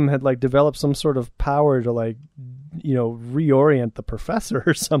one of them had like developed some sort of power to like, reorient the professor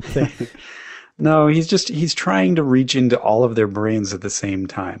or something. No, he's trying to reach into all of their brains at the same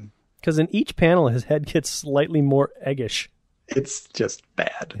time. Because in each panel, his head gets slightly more eggish. It's just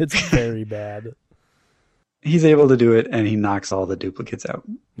bad. It's very bad. He's able to do it, and he knocks all the duplicates out.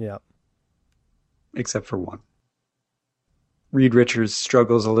 Yeah. Except for one. Reed Richards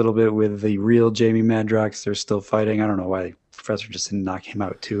struggles a little bit with the real Jamie Madrox. They're still fighting. I don't know why the professor just didn't knock him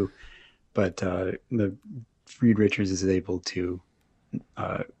out too. But the Reed Richards is able to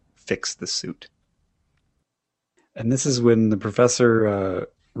fix the suit. And this is when the professor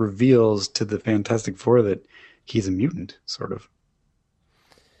reveals to the Fantastic Four that he's a mutant, sort of.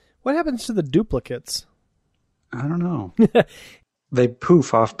 What happens to the duplicates? I don't know. They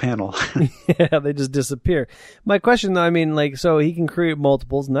poof off panel. Yeah, they just disappear. My question, though, I mean, like, so he can create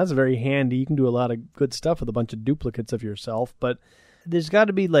multiples, and that's very handy. You can do a lot of good stuff with a bunch of duplicates of yourself, but there's got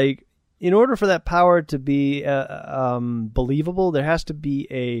to be, like, in order for that power to be believable, there has to be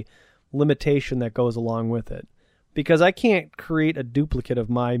a limitation that goes along with it. Because I can't create a duplicate of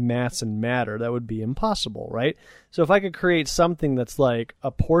my mass and matter. That would be impossible, right? So if I could create something that's like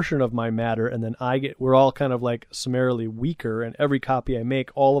a portion of my matter, and then we're all kind of like summarily weaker, and every copy I make,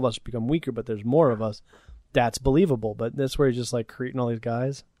 all of us become weaker, but there's more of us, that's believable. But that's where he's just like creating all these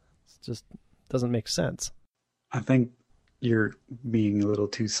guys. It just doesn't make sense. I think you're being a little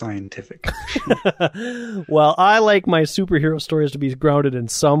too scientific. Well, I like my superhero stories to be grounded in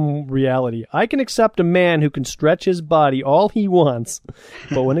some reality. I can accept a man who can stretch his body all he wants,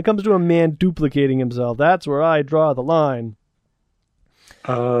 but when it comes to a man duplicating himself, that's where I draw the line.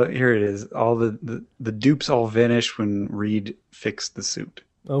 Here it is. All the dupes all vanish when Reed fixed the suit.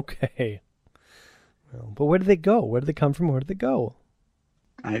 Okay. Well, but where do they go? Where do they come from? Where do they go?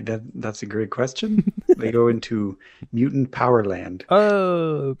 That's a great question. They go into Mutant Power Land.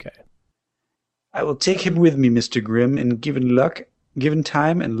 Oh, okay. I will take him with me, Mr. Grimm, and given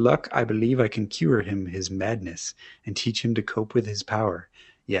time and luck, I believe I can cure him his madness and teach him to cope with his power.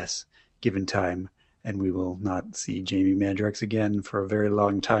 Yes, given time, and we will not see Jamie Madrox again for a very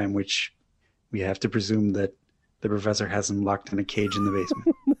long time, which we have to presume that the professor has him locked in a cage in the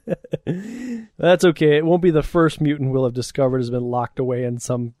basement. That's okay. It won't be the first mutant we'll have discovered has been locked away in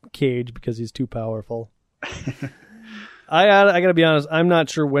some cage because he's too powerful. I gotta be honest, I'm not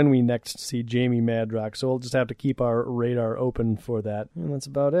sure when we next see Jamie Madrox, so we'll just have to keep our radar open for that. And that's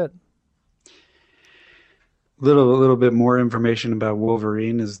about it. A little bit more information about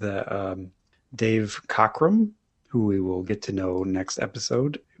Wolverine is that Dave Cockrum, who we will get to know next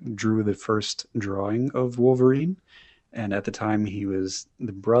episode, drew the first drawing of Wolverine. And at the time, he was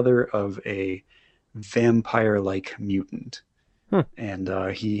the brother of a vampire-like mutant. And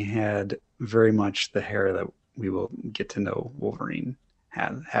he had very much the hair that we will get to know Wolverine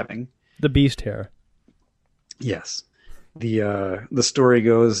having. The beast hair. Yes. The story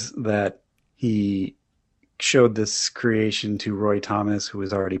goes that he showed this creation to Roy Thomas, who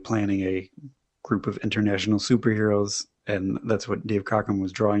was already planning a group of international superheroes, and that's what Dave Cockrum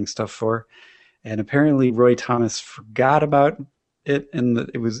was drawing stuff for. And apparently Roy Thomas forgot about it,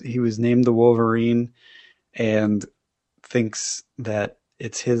 and he was named the Wolverine, and thinks that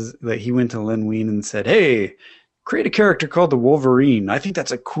that he went to Len Wein and said, "Hey, create a character called the Wolverine. I think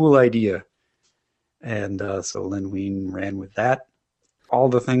that's a cool idea." And so Len Wein ran with that. All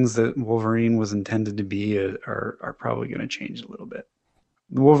the things that Wolverine was intended to be are probably going to change a little bit.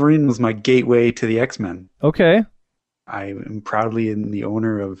 Wolverine was my gateway to the X-Men. Okay. I am proudly the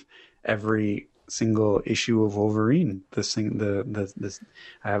owner of every single issue of Wolverine. I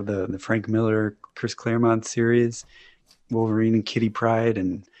have the Frank Miller, Chris Claremont series, Wolverine and Kitty Pryde,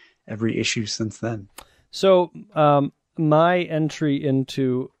 and every issue since then. So my entry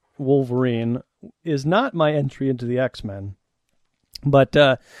into Wolverine is not my entry into the X-Men,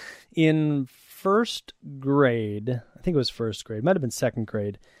 but in first grade, I think it was first grade, might have been second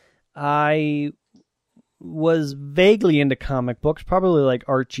grade, I was vaguely into comic books, probably like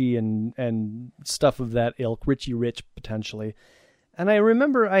Archie and stuff of that ilk, Richie Rich potentially. And I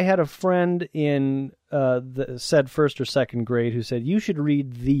remember I had a friend in said first or second grade who said, "You should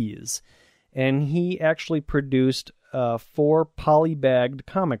read these." And he actually produced 4 polybagged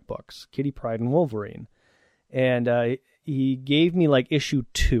comic books, Kitty Pryde and Wolverine. And he gave me like issue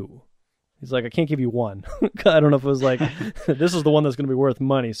 2. He's like, I can't give you 1. I don't know if it was like, this is the one that's going to be worth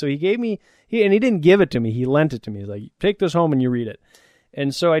money. So he gave me, and he didn't give it to me. He lent it to me. He's like, take this home and you read it.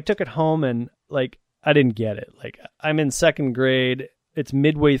 And so I took it home and like, I didn't get it. Like, I'm in 2nd grade. It's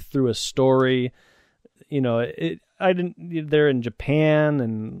midway through a story. You know, they're in Japan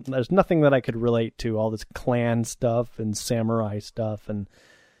and there's nothing that I could relate to, all this clan stuff and samurai stuff. And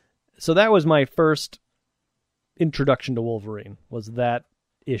so that was my first introduction to Wolverine, was that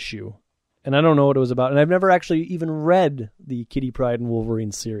issue. And I don't know what it was about. And I've never actually even read the Kitty Pryde and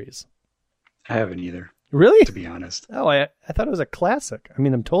Wolverine series. I haven't either. Really? To be honest. Oh, I thought it was a classic. I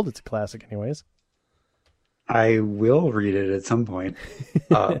mean, I'm told it's a classic anyways. I will read it at some point.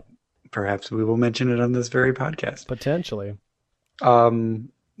 Perhaps we will mention it on this very podcast. Potentially.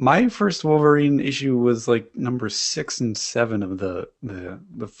 My first Wolverine issue was like number 6 and 7 of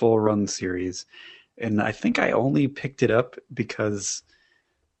the full run series. And I think I only picked it up because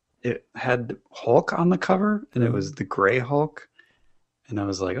it had Hulk on the cover, and it was the gray Hulk. And I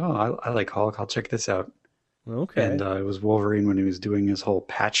was like, oh, I like Hulk. I'll check this out. Okay. And it was Wolverine when he was doing his whole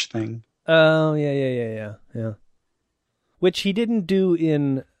patch thing. Oh, yeah. Which he didn't do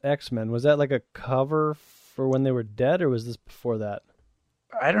in X-Men. Was that like a cover for when they were dead, or was this before that?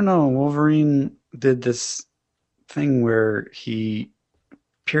 I don't know. Wolverine did this thing where he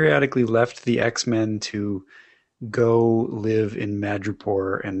periodically left the X-Men to go live in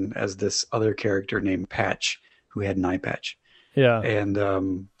Madripoor, and as this other character named Patch, who had an eye patch. Yeah. And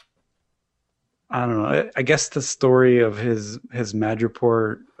I don't know. I guess the story of his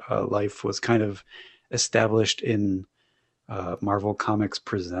Madripoor life was kind of established in Marvel Comics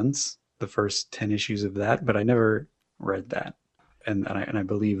Presents, the first 10 issues of that, but I never read that. And I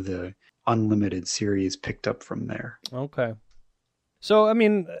believe the Unlimited series picked up from there. Okay. So, I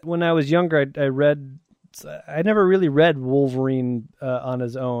mean, when I was younger, I never really read Wolverine on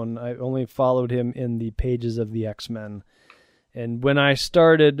his own. I only followed him in the pages of the X-Men. And when I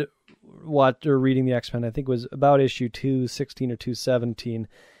started reading the X-Men, I think it was about issue 216 or 217,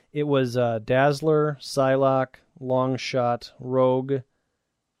 it was Dazzler, Psylocke, Longshot, Rogue.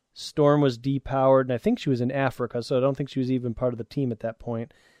 Storm was depowered, and I think she was in Africa, so I don't think she was even part of the team at that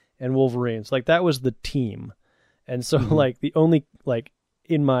point. And Wolverine. So, like, that was the team. And so, like, the only, like,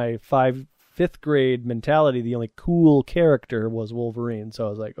 in my 5th grade mentality, the only cool character was Wolverine. So I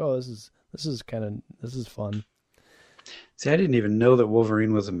was like, oh, this is fun. See, I didn't even know that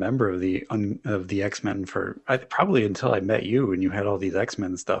Wolverine was a member of the X-Men probably until I met you and you had all these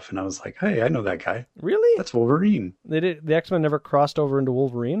X-Men stuff, and I was like, hey, I know that guy. Really? That's Wolverine. The X-Men never crossed over into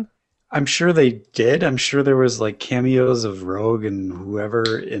Wolverine? I'm sure they did. I'm sure there was like cameos of Rogue and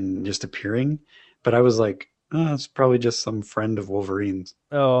whoever in just appearing, but I was like, oh, it's probably just some friend of Wolverine's.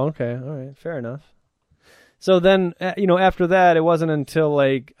 Oh, okay. All right. Fair enough. So then, after that, it wasn't until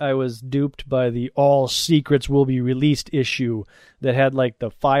like I was duped by the All Secrets Will Be Released issue that had like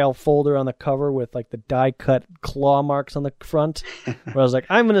the file folder on the cover with like the die-cut claw marks on the front, where I was like,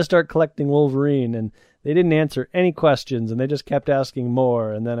 I'm going to start collecting Wolverine, and they didn't answer any questions, and they just kept asking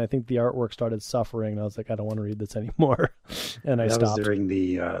more, and then I think the artwork started suffering, and I was like, I don't want to read this anymore, and I stopped. That was during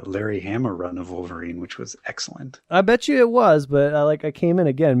the Larry Hama run of Wolverine, which was excellent. I bet you it was, but I came in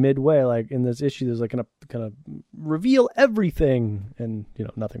again midway, like in this issue, there's like going to reveal everything, and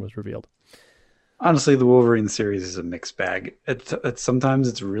nothing was revealed. Honestly, the Wolverine series is a mixed bag. Sometimes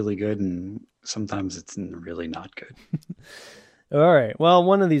it's really good, and sometimes it's really not good. All right. Well,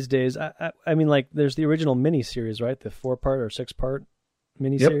 one of these days, I mean, like, there's the original miniseries, right? The 4-part or 6-part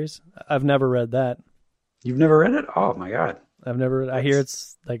miniseries. Yep. I've never read that. You've never read it? Oh my God. I've never. I hear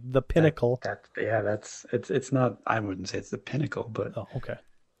it's like the pinnacle. It's not. I wouldn't say it's the pinnacle, but okay.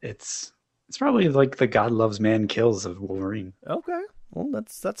 It's probably like the God Loves Man Kills of Wolverine. Okay. Well,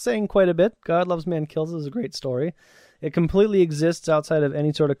 that's saying quite a bit. God Loves Man Kills is a great story. It completely exists outside of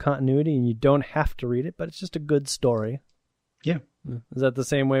any sort of continuity, and you don't have to read it, but it's just a good story. Yeah. Is that the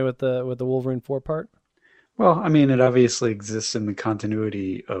same way with the Wolverine 4-part? Well, I mean, it obviously exists in the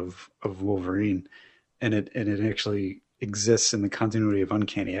continuity of Wolverine, and it actually exists in the continuity of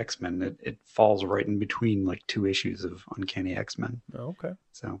Uncanny X-Men. It falls right in between like 2 issues of Uncanny X-Men. Oh, okay.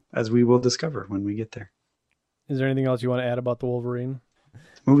 So, as we will discover when we get there. Is there anything else you want to add about the Wolverine?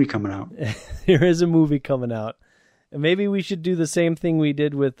 Movie coming out. There is a movie coming out. Maybe we should do the same thing we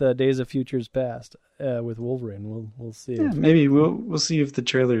did with Days of Futures Past with Wolverine. We'll see. Yeah, maybe we'll see if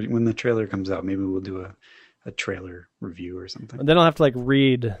when the trailer comes out, maybe we'll do a trailer review or something. And then I'll have to like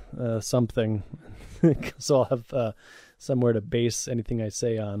read something, so I'll have somewhere to base anything I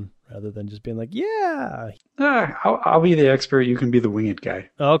say on. rather than just being like, yeah. I'll be the expert. You can be the winged guy.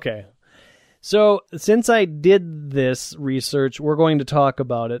 Okay. So since I did this research, we're going to talk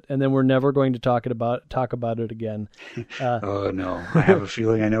about it, and then we're never going to talk about it again. Oh, no. I have a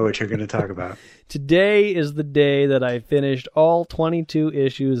feeling I know what you're going to talk about. Today is the day that I finished all 22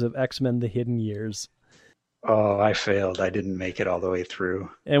 issues of X-Men: The Hidden Years. Oh, I failed. I didn't make it all the way through.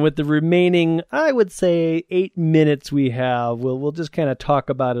 And with the remaining, I would say, 8 minutes we have, we'll just kind of talk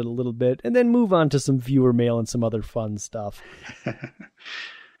about it a little bit, and then move on to some viewer mail and some other fun stuff.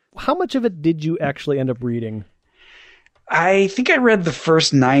 How much of it did you actually end up reading? I think I read the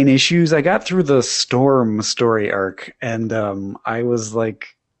first 9 issues. I got through the Storm story arc, and I was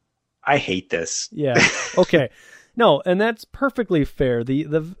like, I hate this. Yeah. Okay. No, and that's perfectly fair.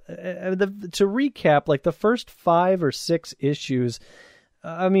 To recap, like the first 5 or 6 issues,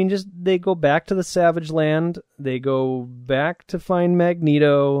 I mean, just they go back to the Savage Land. They go back to find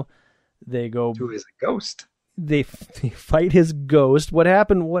Magneto. They go who is a ghost. They fight his ghost. What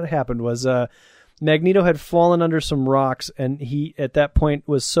happened was Magneto had fallen under some rocks, and he, at that point,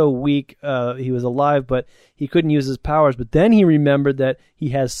 was so weak, he was alive, but he couldn't use his powers. But then he remembered that he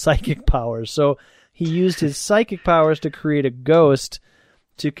has psychic powers. So he used his psychic powers to create a ghost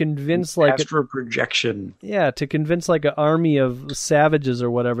to convince astral projection. Yeah, to convince like an army of savages or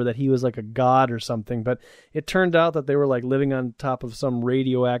whatever that he was like a god or something. But it turned out that they were like living on top of some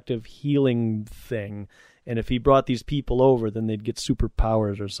radioactive healing thing. And if he brought these people over, then they'd get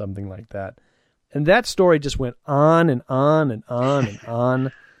superpowers or something like that. And that story just went on and on and on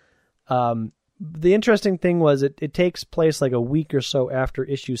and on. The interesting thing was it takes place like a week or so after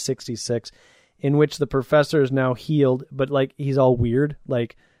issue 66, in which the professor is now healed, but like he's all weird.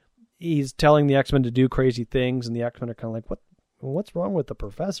 Like he's telling the X-Men to do crazy things, and the X-Men are kind of like, what's wrong with the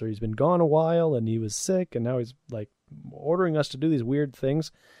professor? He's been gone a while, and he was sick, and now he's like ordering us to do these weird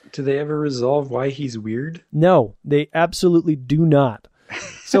things. Do they ever resolve why he's weird? No, they absolutely do not.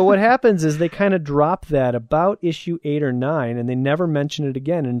 So what happens is they kind of drop that about issue 8 or 9, and they never mention it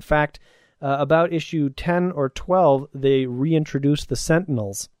again. In fact, about issue 10 or 12, they reintroduce the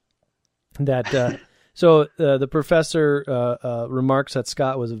Sentinels. So the professor remarks that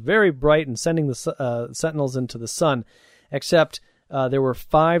Scott was very bright in sending the Sentinels into the sun, except there were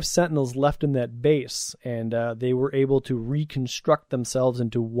 5 Sentinels left in that base, and they were able to reconstruct themselves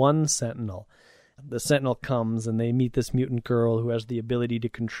into one Sentinel. The Sentinel comes, and they meet this mutant girl who has the ability to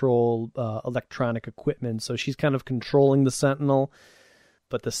control electronic equipment. So she's kind of controlling the Sentinel,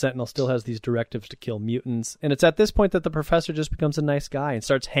 but the Sentinel still has these directives to kill mutants. And it's at this point that the professor just becomes a nice guy and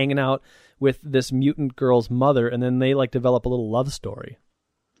starts hanging out with this mutant girl's mother, and then they like develop a little love story.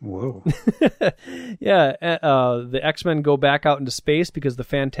 Whoa. Yeah, the X-Men go back out into space because the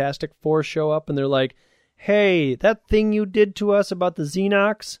Fantastic Four show up, and they're like, hey, that thing you did to us about the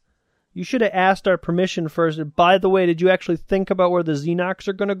Xenox, you should have asked our permission first. And by the way, did you actually think about where the Xenox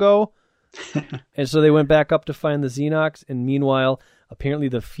are going to go? And so they went back up to find the Xenox, and meanwhile, apparently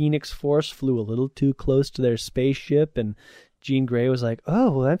the Phoenix Force flew a little too close to their spaceship, and Jean Grey was like,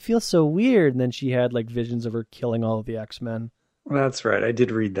 oh, well, that feels so weird. And then she had like visions of her killing all of the X-Men. That's right. I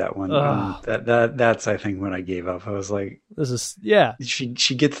did read that one. That's I think when I gave up. I was like,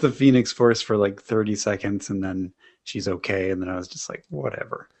 She gets the Phoenix Force for like 30 seconds, and then she's okay. And then I was just like,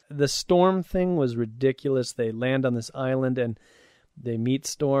 whatever. The Storm thing was ridiculous. They land on this island and they meet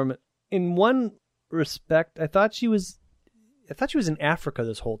Storm. In one respect, I thought she was in Africa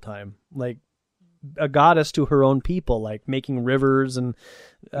this whole time, like a goddess to her own people, like making rivers and.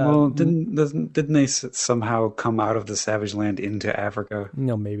 Well, didn't they somehow come out of the Savage Land into Africa?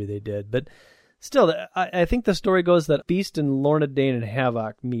 No, maybe they did, but still, I think the story goes that Beast and Lorna Dane and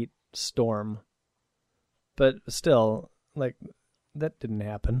Havoc meet Storm, but still, like. That didn't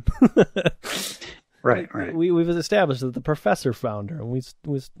happen. Right. We've established that the professor found her,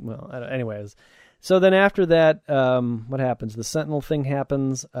 and anyways. So then after that, what happens? The Sentinel thing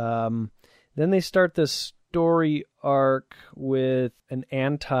happens. Then they start this story arc with an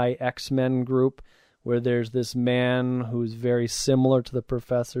anti-X-Men group where there's this man who's very similar to the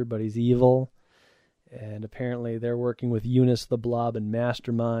professor, but he's evil. And apparently they're working with Eunice the Blob and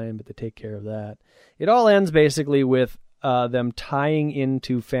Mastermind, but they take care of that. It all ends basically with them tying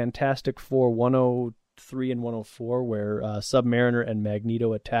into Fantastic Four 103 and 104, where Submariner and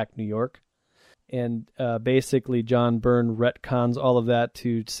Magneto attack New York. And basically John Byrne retcons all of that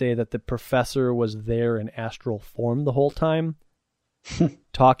to say that the professor was there in astral form the whole time,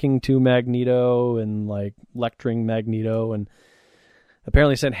 talking to Magneto and like lecturing Magneto, and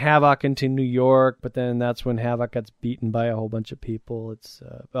apparently sent Havoc into New York, but then that's when Havoc gets beaten by a whole bunch of people. It's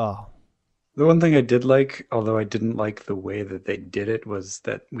The one thing I did like, although I didn't like the way that they did it, was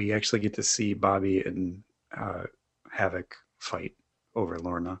that we actually get to see Bobby and Havoc fight over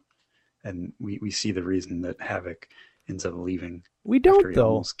Lorna, and we see the reason that Havoc ends up leaving. We after don't, he though.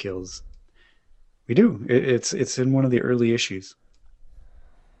 Almost kills. We do. It's in one of the early issues.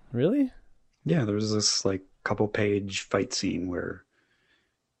 Really? Yeah, there was this like couple page fight scene where,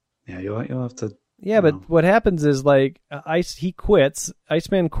 yeah, you'll have to. Yeah, but what happens is like he quits.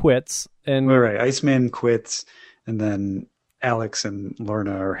 Iceman quits, and All right, Iceman quits, and then Alex and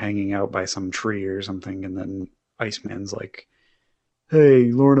Lorna are hanging out by some tree or something, and then Iceman's like,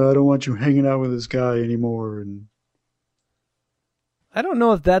 "Hey, Lorna, I don't want you hanging out with this guy anymore." And I don't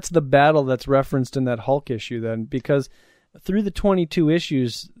know if that's the battle that's referenced in that Hulk issue then, because through the 22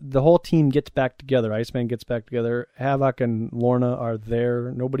 issues, the whole team gets back together. Iceman gets back together. Havoc and Lorna are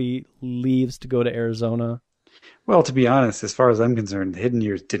there. Nobody leaves to go to Arizona. well, to be honest, as far as I'm concerned, the Hidden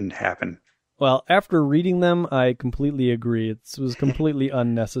Years didn't happen. Well, after reading them, I completely agree. It was completely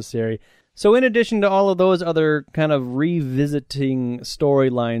unnecessary. So in addition to all of those other kind of revisiting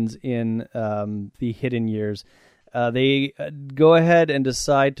storylines in the Hidden Years, they go ahead and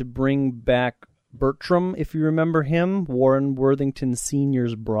decide to bring back Bertram, if you remember him, Warren Worthington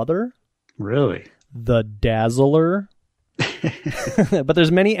Sr.'s brother. Really? The Dazzler. But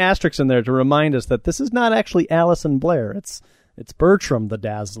there's many asterisks in there to remind us that this is not actually Alison Blair. It's Bertram the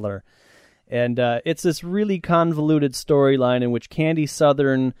Dazzler. And it's this really convoluted storyline in which Candy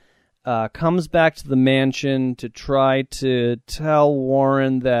Southern comes back to the mansion to try to tell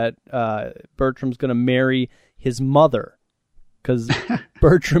Warren that Bertram's going to marry his mother, because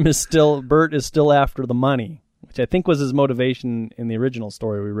Bert is still after the money, which I think was his motivation in the original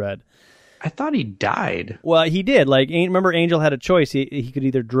story we read. I thought he died. Well, he did. Like, remember, Angel had a choice. He could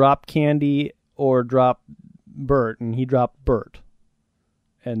either drop Candy or drop Bert, and he dropped Bert.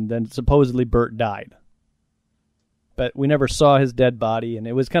 And then supposedly Bert died. But we never saw his dead body, and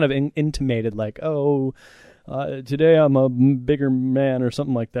it was kind of intimated, like, today I'm a bigger man or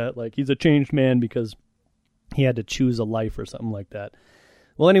something like that. Like, he's a changed man because he had to choose a life or something like that.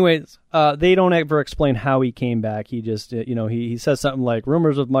 Well, anyways, they don't ever explain how he came back. He just, he says something like,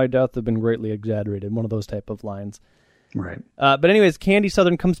 rumors of my death have been greatly exaggerated, one of those type of lines. Right. But anyways, Candy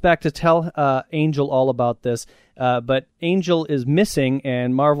Southern comes back to tell Angel all about this, but Angel is missing,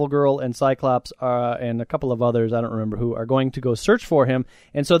 and Marvel Girl and Cyclops and a couple of others, I don't remember who, are going to go search for him,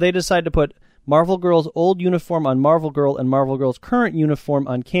 and so they decide to put Marvel Girl's old uniform on Marvel Girl and Marvel Girl's current uniform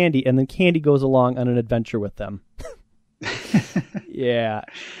on Candy, and then Candy goes along on an adventure with them. Yeah.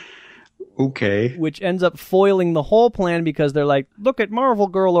 Okay. Which ends up foiling the whole plan because they're like, look at Marvel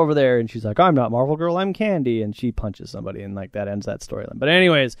Girl over there. And she's like, I'm not Marvel Girl, I'm Candy. And she punches somebody, and like that ends that storyline. But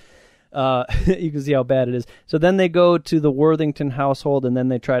anyways, you can see how bad it is. So then they go to the Worthington household, and then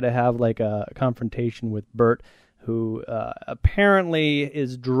they try to have like a confrontation with Bert, who apparently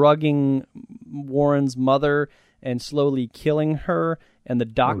is drugging Warren's mother and slowly killing her. And the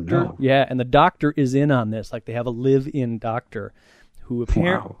doctor, and the doctor is in on this. Like, they have a live-in doctor who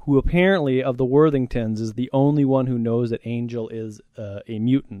apparently of the Worthingtons is the only one who knows that Angel is a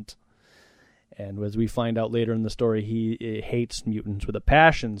mutant. And as we find out later in the story, he hates mutants with a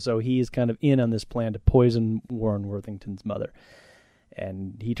passion. So he's kind of in on this plan to poison Warren Worthington's mother.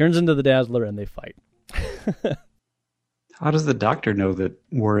 And he turns into the Dazzler, and they fight. How does the doctor know that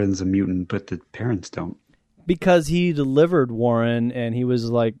Warren's a mutant, but the parents don't? Because he delivered Warren, and he was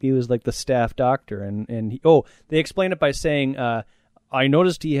like the staff doctor, and they explain it by saying, I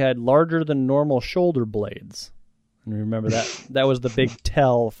noticed he had larger than normal shoulder blades. And remember that was the big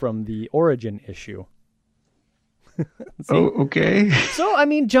tell from the Origin issue. Oh, okay. So, I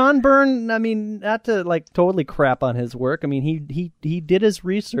mean, John Byrne, not to like totally crap on his work. I mean, he did his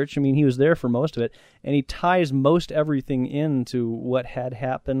research. I mean, he was there for most of it, and he ties most everything into what had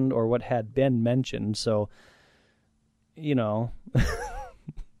happened or what had been mentioned. So, it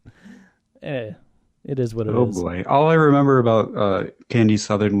is what it is. Oh boy. All I remember about Candy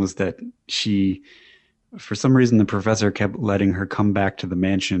Southern was that she, for some reason, the professor kept letting her come back to the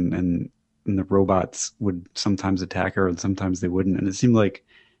mansion, and the robots would sometimes attack her and sometimes they wouldn't. And it seemed like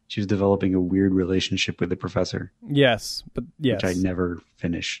she was developing a weird relationship with the professor. Yes, but yes. Which I never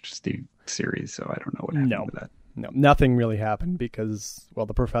finished the series, so I don't know what happened with that. No, nothing really happened because, well,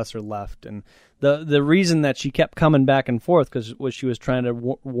 the professor left. And the reason that she kept coming back and forth was she was trying to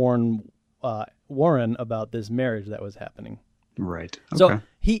warn Warren about this marriage that was happening. Right. So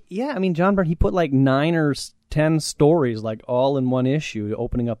Okay. John Byrne, he put like 9 or 10 stories like all in one issue,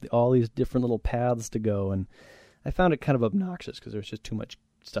 opening up all these different little paths to go. And I found it kind of obnoxious because there's just too much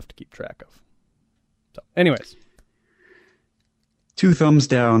stuff to keep track of. So anyways. 2 thumbs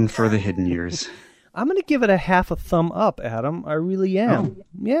down for the Hidden Years. I'm going to give it a half a thumb up, Adam. I really am. Oh.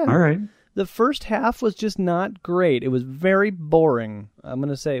 Yeah. All right. The first half was just not great. It was very boring. I'm going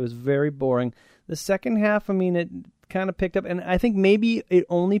to say it was very boring. The second half, I mean, it kind of picked up. And I think maybe it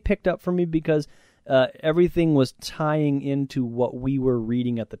only picked up for me because everything was tying into what we were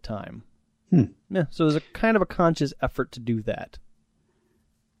reading at the time. Yeah, so it was a kind of a conscious effort to do that.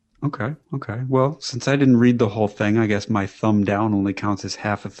 Okay. Well, since I didn't read the whole thing, I guess my thumb down only counts as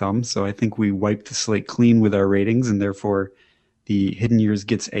half a thumb. So I think we wiped the slate clean with our ratings, and therefore the Hidden Years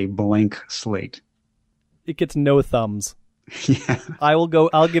gets a blank slate. It gets no thumbs. Yeah. I'll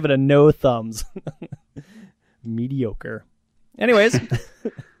give it a no thumbs. Mediocre. Anyways.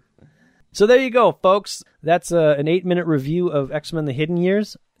 So there you go, folks. That's an 8-minute review of X-Men The Hidden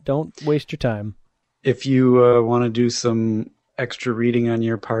Years. Don't waste your time. If you want to do some extra reading on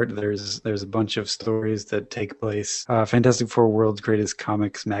your part, there's a bunch of stories that take place. Fantastic Four World's Greatest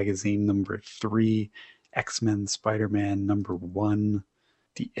Comics Magazine #3, X-Men Spider-Man #1,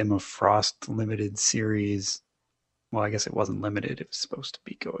 the Emma Frost limited series. Well, I guess it wasn't limited. It was supposed to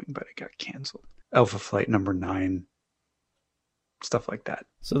be going, but it got canceled. Alpha Flight #9. Stuff like that.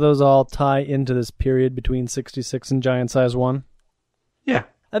 So those all tie into this period between 66 and Giant Size 1? Yeah.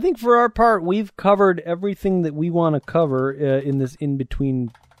 I think for our part, we've covered everything that we want to cover in this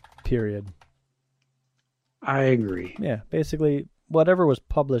in-between period. I agree. Yeah, basically, whatever was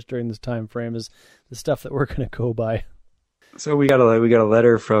published during this time frame is the stuff that we're going to go by. So we got a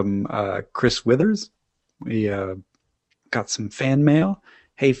letter from Chris Withers. We got some fan mail.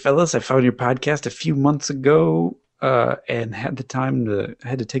 Hey fellas, I found your podcast a few months ago and had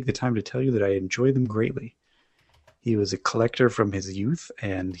to take the time to tell you that I enjoy them greatly. He was a collector from his youth,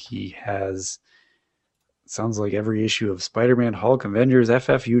 and he has, sounds like every issue of Spider-Man, Hulk, Avengers,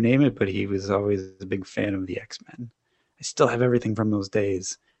 FF, you name it, but he was always a big fan of the X-Men. I still have everything from those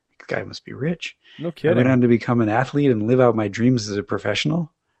days. This guy must be rich. No kidding. I went on to become an athlete and live out my dreams as a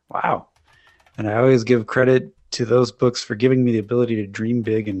professional. Wow. And I always give credit to those books for giving me the ability to dream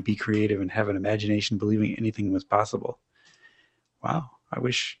big and be creative and have an imagination believing anything was possible. Wow. I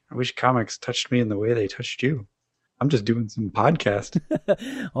wish comics touched me in the way they touched you. I'm just doing some podcast.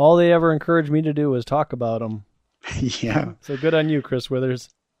 All they ever encouraged me to do was talk about them. Yeah. So good on you, Chris Withers.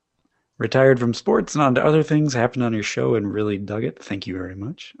 Retired from sports and on to other things happened on your show and really dug it. Thank you very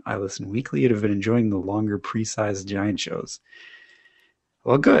much. I listen weekly and have been enjoying the longer pre-sized giant shows.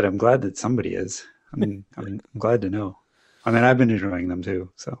 Well, good. I'm glad that somebody is. I'm glad to know. I mean, I've been enjoying them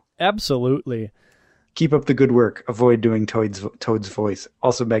too. So absolutely. Keep up the good work. Avoid doing Toad's voice.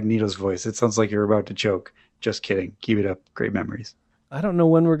 Also Magneto's voice. It sounds like you're about to choke. Just kidding. Keep it up. Great memories. I don't know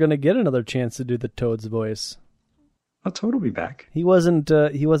when we're going to get another chance to do the Toad's voice. Oh, Toad will be back. He wasn't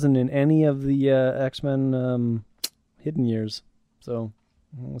in any of the X-Men Hidden Years. So,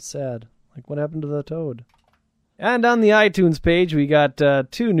 it was sad. Like, what happened to the Toad? And on the iTunes page, we got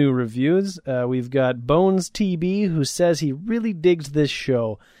 2 new reviews. We've got Bones TB, who says he really digs this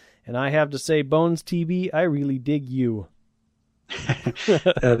show. And I have to say, Bones TB, I really dig you.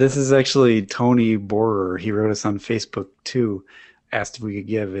 This is actually Tony Borer. He wrote us on Facebook too. Asked if we could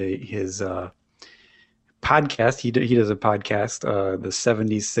give his podcast. He does a podcast, the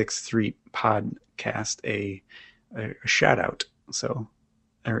 76th Street Podcast, a shout out. So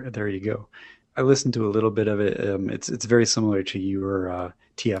there you go. I listened to a little bit of it. It's very similar to your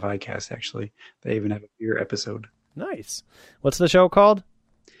TFI cast actually. They even have a beer episode. Nice. What's the show called?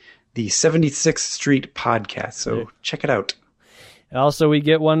 The 76th Street Podcast. So check it out. Also, we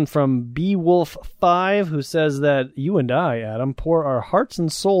get one from Beewolf5, who says that you and I, Adam, pour our hearts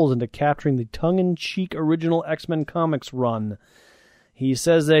and souls into capturing the tongue-in-cheek original X-Men comics run. He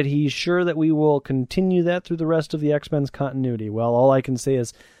says that he's sure that we will continue that through the rest of the X-Men's continuity. Well, all I can say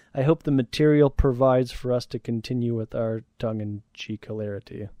is I hope the material provides for us to continue with our tongue-in-cheek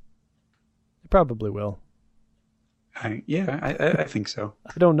hilarity. It probably will. I think so.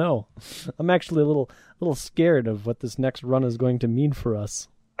 I don't know. I'm actually a little scared of what this next run is going to mean for us.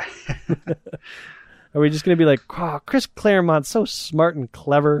 Are we just going to be like, oh, Chris Claremont's so smart and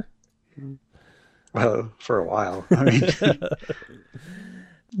clever? Well, for a while. I mean,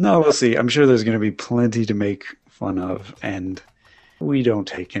 no, we'll see. I'm sure there's going to be plenty to make fun of, and we don't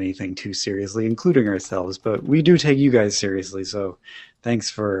take anything too seriously, including ourselves, but we do take you guys seriously. So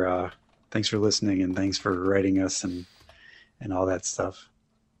thanks for listening, and thanks for writing us and all that stuff.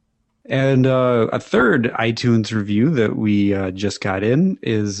 And a third iTunes review that we just got in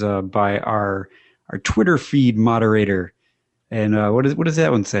is by our Twitter feed moderator. And what does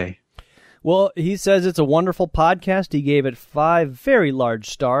that one say? Well, he says it's a wonderful podcast. He gave it 5 very large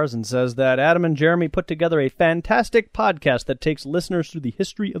stars and says that Adam and Jeremy put together a fantastic podcast that takes listeners through the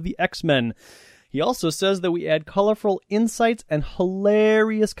history of the X-Men. He also says that we add colorful insights and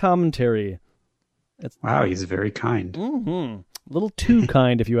hilarious commentary. Wow, he's very kind. A little too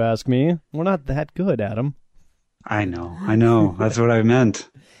kind, if you ask me. We're not that good, Adam. I know. That's what I meant.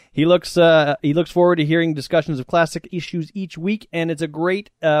 He looks forward to hearing discussions of classic issues each week, and it's a great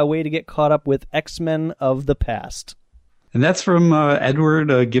way to get caught up with X-Men of the past. And that's from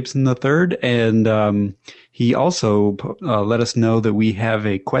Edward Gibson III, and he also let us know that we have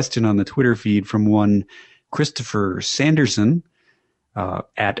a question on the Twitter feed from one Christopher Sanderson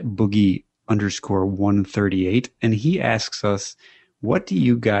at Boogie_138, and he asks us, what do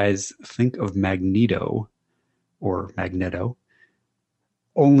you guys think of Magneto, or Magneto?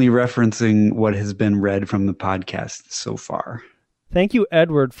 Only referencing what has been read from the podcast so far. Thank you,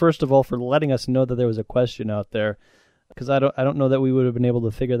 Edward, first of all, for letting us know that there was a question out there, because I don't know that we would have been able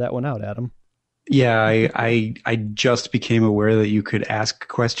to figure that one out, Adam. Yeah, I just became aware that you could ask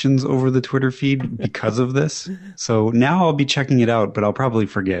questions over the Twitter feed because of this. So now I'll be checking it out, but I'll probably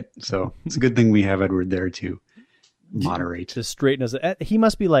forget. So it's a good thing we have Edward there to moderate. To straighten us. He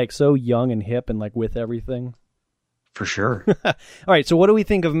must be like so young and hip and like with everything. For sure. All right, so what do we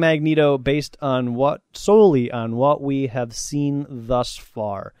think of Magneto based on solely on what we have seen thus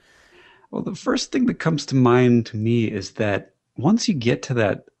far? Well, the first thing that comes to mind to me is that once you get to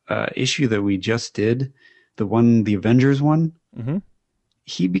that issue that we just did, the Avengers one,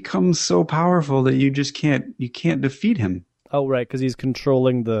 he becomes so powerful that you can't defeat him. Oh, right, because he's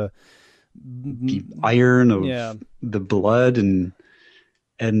controlling the iron of the blood and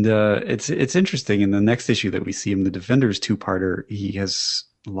it's interesting. In the next issue that we see him, the Defenders 2-parter, he has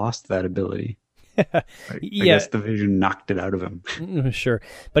lost that ability. I guess the Vision knocked it out of him. Sure.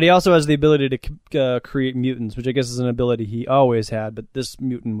 But he also has the ability to create mutants, which I guess is an ability he always had, but this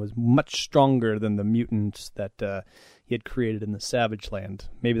mutant was much stronger than the mutants that he had created in the Savage Land.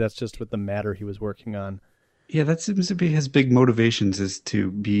 Maybe that's just with the matter he was working on. Yeah, that seems to be his big motivations, is to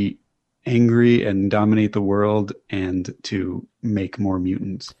be angry and dominate the world and to make more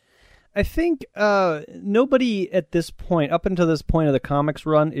mutants. I think nobody at this point, up until this point of the comics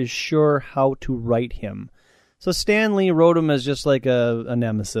run, is sure how to write him. So Stan Lee wrote him as just like a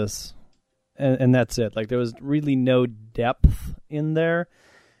nemesis, and that's it. Like there was really no depth in there,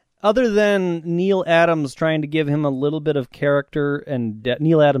 other than Neil Adams trying to give him a little bit of character, and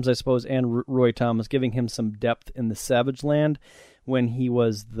Neil Adams, I suppose, and Roy Thomas giving him some depth in the Savage Land when he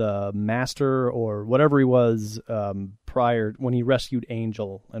was the master or whatever he was prior, when he rescued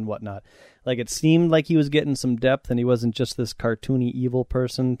Angel and whatnot. Like it seemed like he was getting some depth and he wasn't just this cartoony evil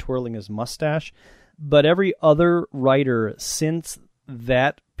person twirling his mustache. But every other writer since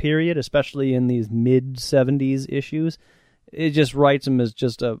that period, especially in these mid-70s issues, it just writes him as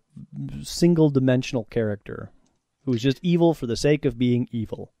just a single-dimensional character who's just evil for the sake of being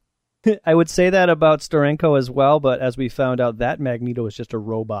evil. I would say that about Steranko as well, but as we found out, that Magneto is just a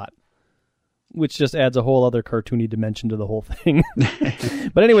robot, which just adds a whole other cartoony dimension to the whole thing.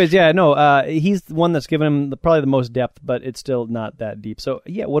 But anyways, he's the one that's given him probably the most depth, but it's still not that deep. So,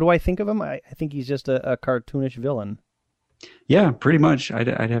 yeah, what do I think of him? I think he's just a cartoonish villain. Yeah, pretty much. I'd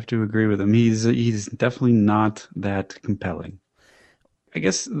have to agree with him. He's definitely not that compelling. I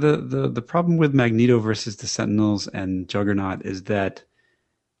guess the problem with Magneto versus the Sentinels and Juggernaut is that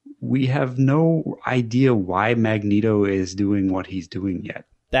we have no idea why Magneto is doing what he's doing yet.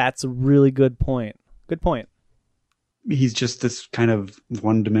 That's a really good point. Good point. He's just this kind of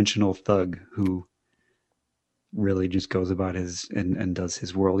one-dimensional thug who really just goes about his and does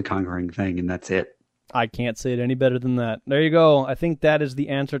his world-conquering thing, and that's it. I can't say it any better than that. There you go. I think that is the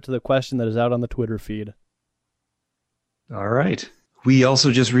answer to the question that is out on the Twitter feed. All right. We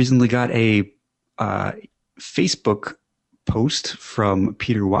also just recently got a Facebook post from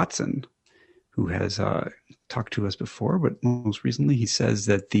Peter Watson, who has talked to us before, but most recently he says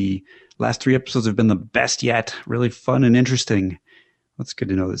that the last 3 episodes have been the best yet, really fun and interesting. That's good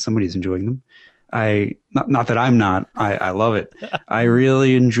to know that somebody's enjoying them. Not that I'm not. I love it. I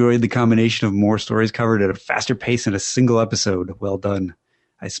really enjoyed the combination of more stories covered at a faster pace in a single episode. Well done.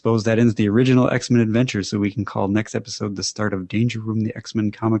 I suppose that ends the original X-Men adventure, so we can call next episode the start of Danger Room, the X-Men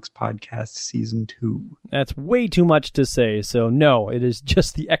Comics Podcast Season 2. That's way too much to say, so no, it is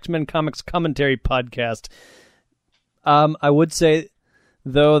just the X-Men Comics Commentary Podcast. I would say,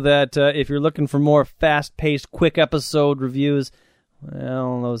 though, that if you're looking for more fast-paced, quick episode reviews,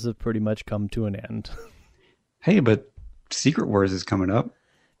 well, those have pretty much come to an end. Hey, but Secret Wars is coming up.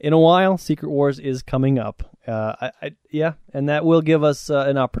 In a while, Secret Wars is coming up. And that will give us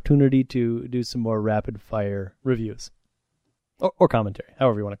an opportunity to do some more rapid-fire reviews. Or commentary,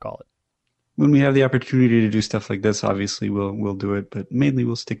 however you want to call it. When we have the opportunity to do stuff like this, obviously we'll do it, but mainly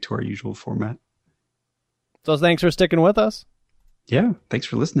we'll stick to our usual format. So thanks for sticking with us. Yeah, thanks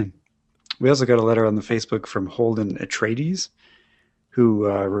for listening. We also got a letter on the Facebook from Holden Atreides, who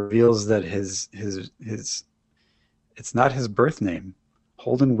reveals that his it's not his birth name,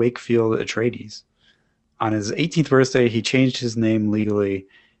 Holden Wakefield Atreides. On his 18th birthday, he changed his name legally.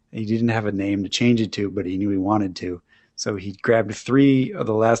 He didn't have a name to change it to, but he knew he wanted to. So he grabbed 3 of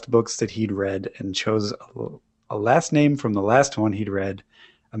the last books that he'd read and chose a last name from the last one he'd read,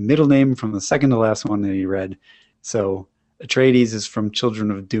 a middle name from the second to last one that he read. So Atreides is from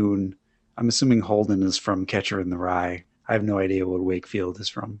Children of Dune. I'm assuming Holden is from Catcher in the Rye. I have no idea what Wakefield is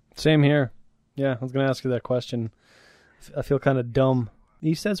from. Same here. Yeah, I was going to ask you that question. I feel kind of dumb.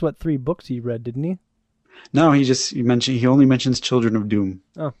 He says what 3 books he read, didn't he? No, he only mentions Children of Doom.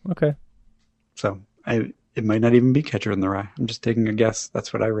 Oh, okay. So it might not even be Catcher in the Rye. I'm just taking a guess.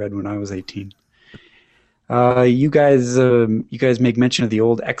 That's what I read when I was 18. You guys make mention of the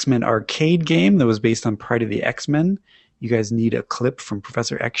old X-Men arcade game that was based on Pride of the X-Men. You guys need a clip from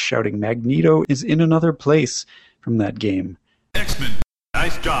Professor X shouting, "Magneto is in another place," from that game. X-Men,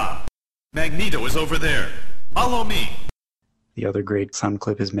 nice job. Magneto is over there. Follow me. The other great sound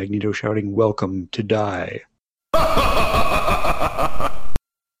clip is Magneto shouting, "Welcome to die."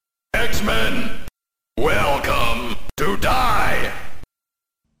 X-Men, welcome to die.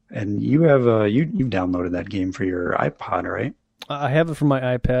 And you have you've downloaded that game for your iPod, right? I have it for my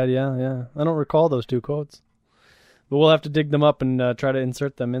iPad, yeah. I don't recall those 2 quotes. But we'll have to dig them up and try to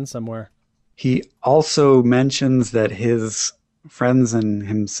insert them in somewhere. He also mentions that his friends and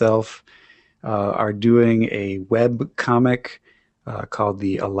himself are doing a web comic called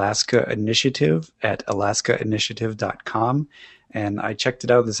the Alaska Initiative at alaskainitiative.com. And I checked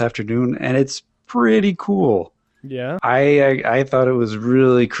it out this afternoon, and it's pretty cool. Yeah. I thought it was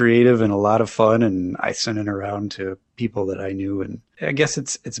really creative and a lot of fun, and I sent it around to people that I knew. And I guess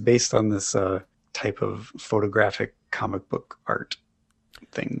it's based on this type of photographic comic book art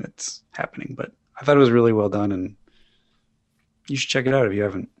thing that's happening. But I thought it was really well done, and you should check it out if you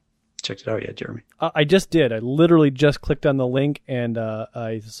haven't checked it out yet, Jeremy. I just did. I literally just clicked on the link, and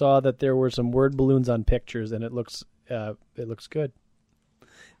I saw that there were some word balloons on pictures, and it looks good.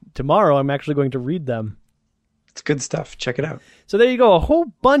 Tomorrow, I'm actually going to read them. It's good stuff. Check it out. So there you go. A whole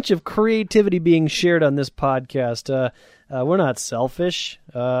bunch of creativity being shared on this podcast. We're not selfish.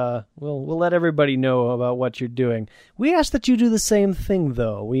 We'll let everybody know about what you're doing. We ask that you do the same thing,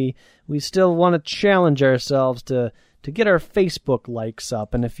 though. We still want to challenge ourselves to get our Facebook likes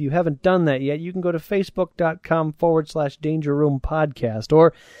up. And if you haven't done that yet, you can go to facebook.com/Danger Room Podcast.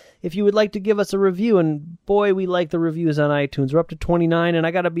 Or if you would like to give us a review, and boy, we like the reviews on iTunes. We're up to 29, and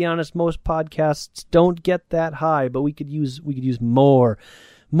I got to be honest, most podcasts don't get that high, but we could use more.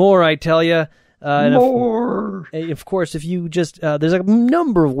 More, I tell you. More. Of course, if you just, there's a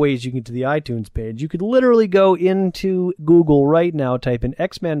number of ways you can get to the iTunes page. You could literally go into Google right now, type in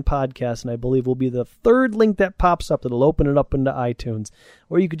X-Men Podcast, and I believe will be the 3rd link that pops up that'll open it up into iTunes.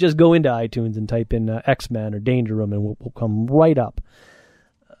 Or you could just go into iTunes and type in X-Men or Danger Room, and we'll come right up.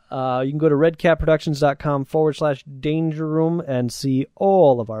 You can go to redcapproductions.com/Danger Room and see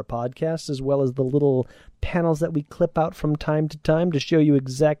all of our podcasts, as well as the little panels that we clip out from time to time to show you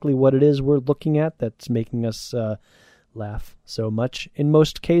exactly what it is we're looking at that's making us laugh so much in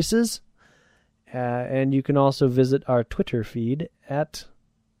most cases. And you can also visit our Twitter feed at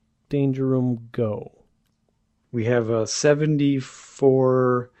Danger Room Go. We have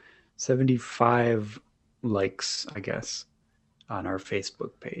 75 likes, I guess, on our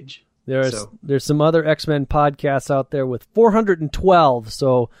Facebook page. There's some other X-Men podcasts out there with 412,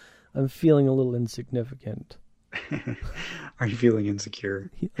 so I'm feeling a little insignificant. Are you feeling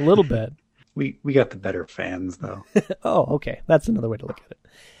insecure? A little bit. We got the better fans, though. Oh, okay. That's another way to look at it.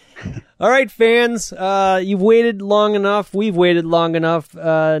 All right, fans. You've waited long enough. We've waited long enough.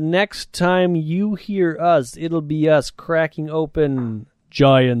 Next time you hear us, it'll be us cracking open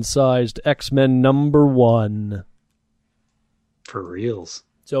giant-sized X-Men #1. For reals.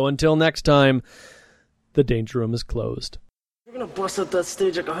 So until next time, the Danger Room is closed. We're gonna bust up that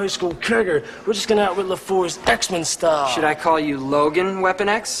stage like a high school kegger. We're just gonna outwit LaFour's X-Men style. Should I call you Logan, Weapon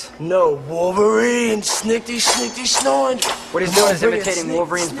X? No, Wolverine, snickety, snoring. What he's doing is imitating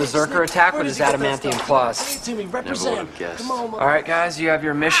Wolverine's berserker attack with his adamantium claws. Never would have guessed. All right, guys, you have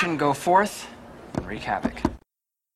your mission. Go forth and wreak havoc.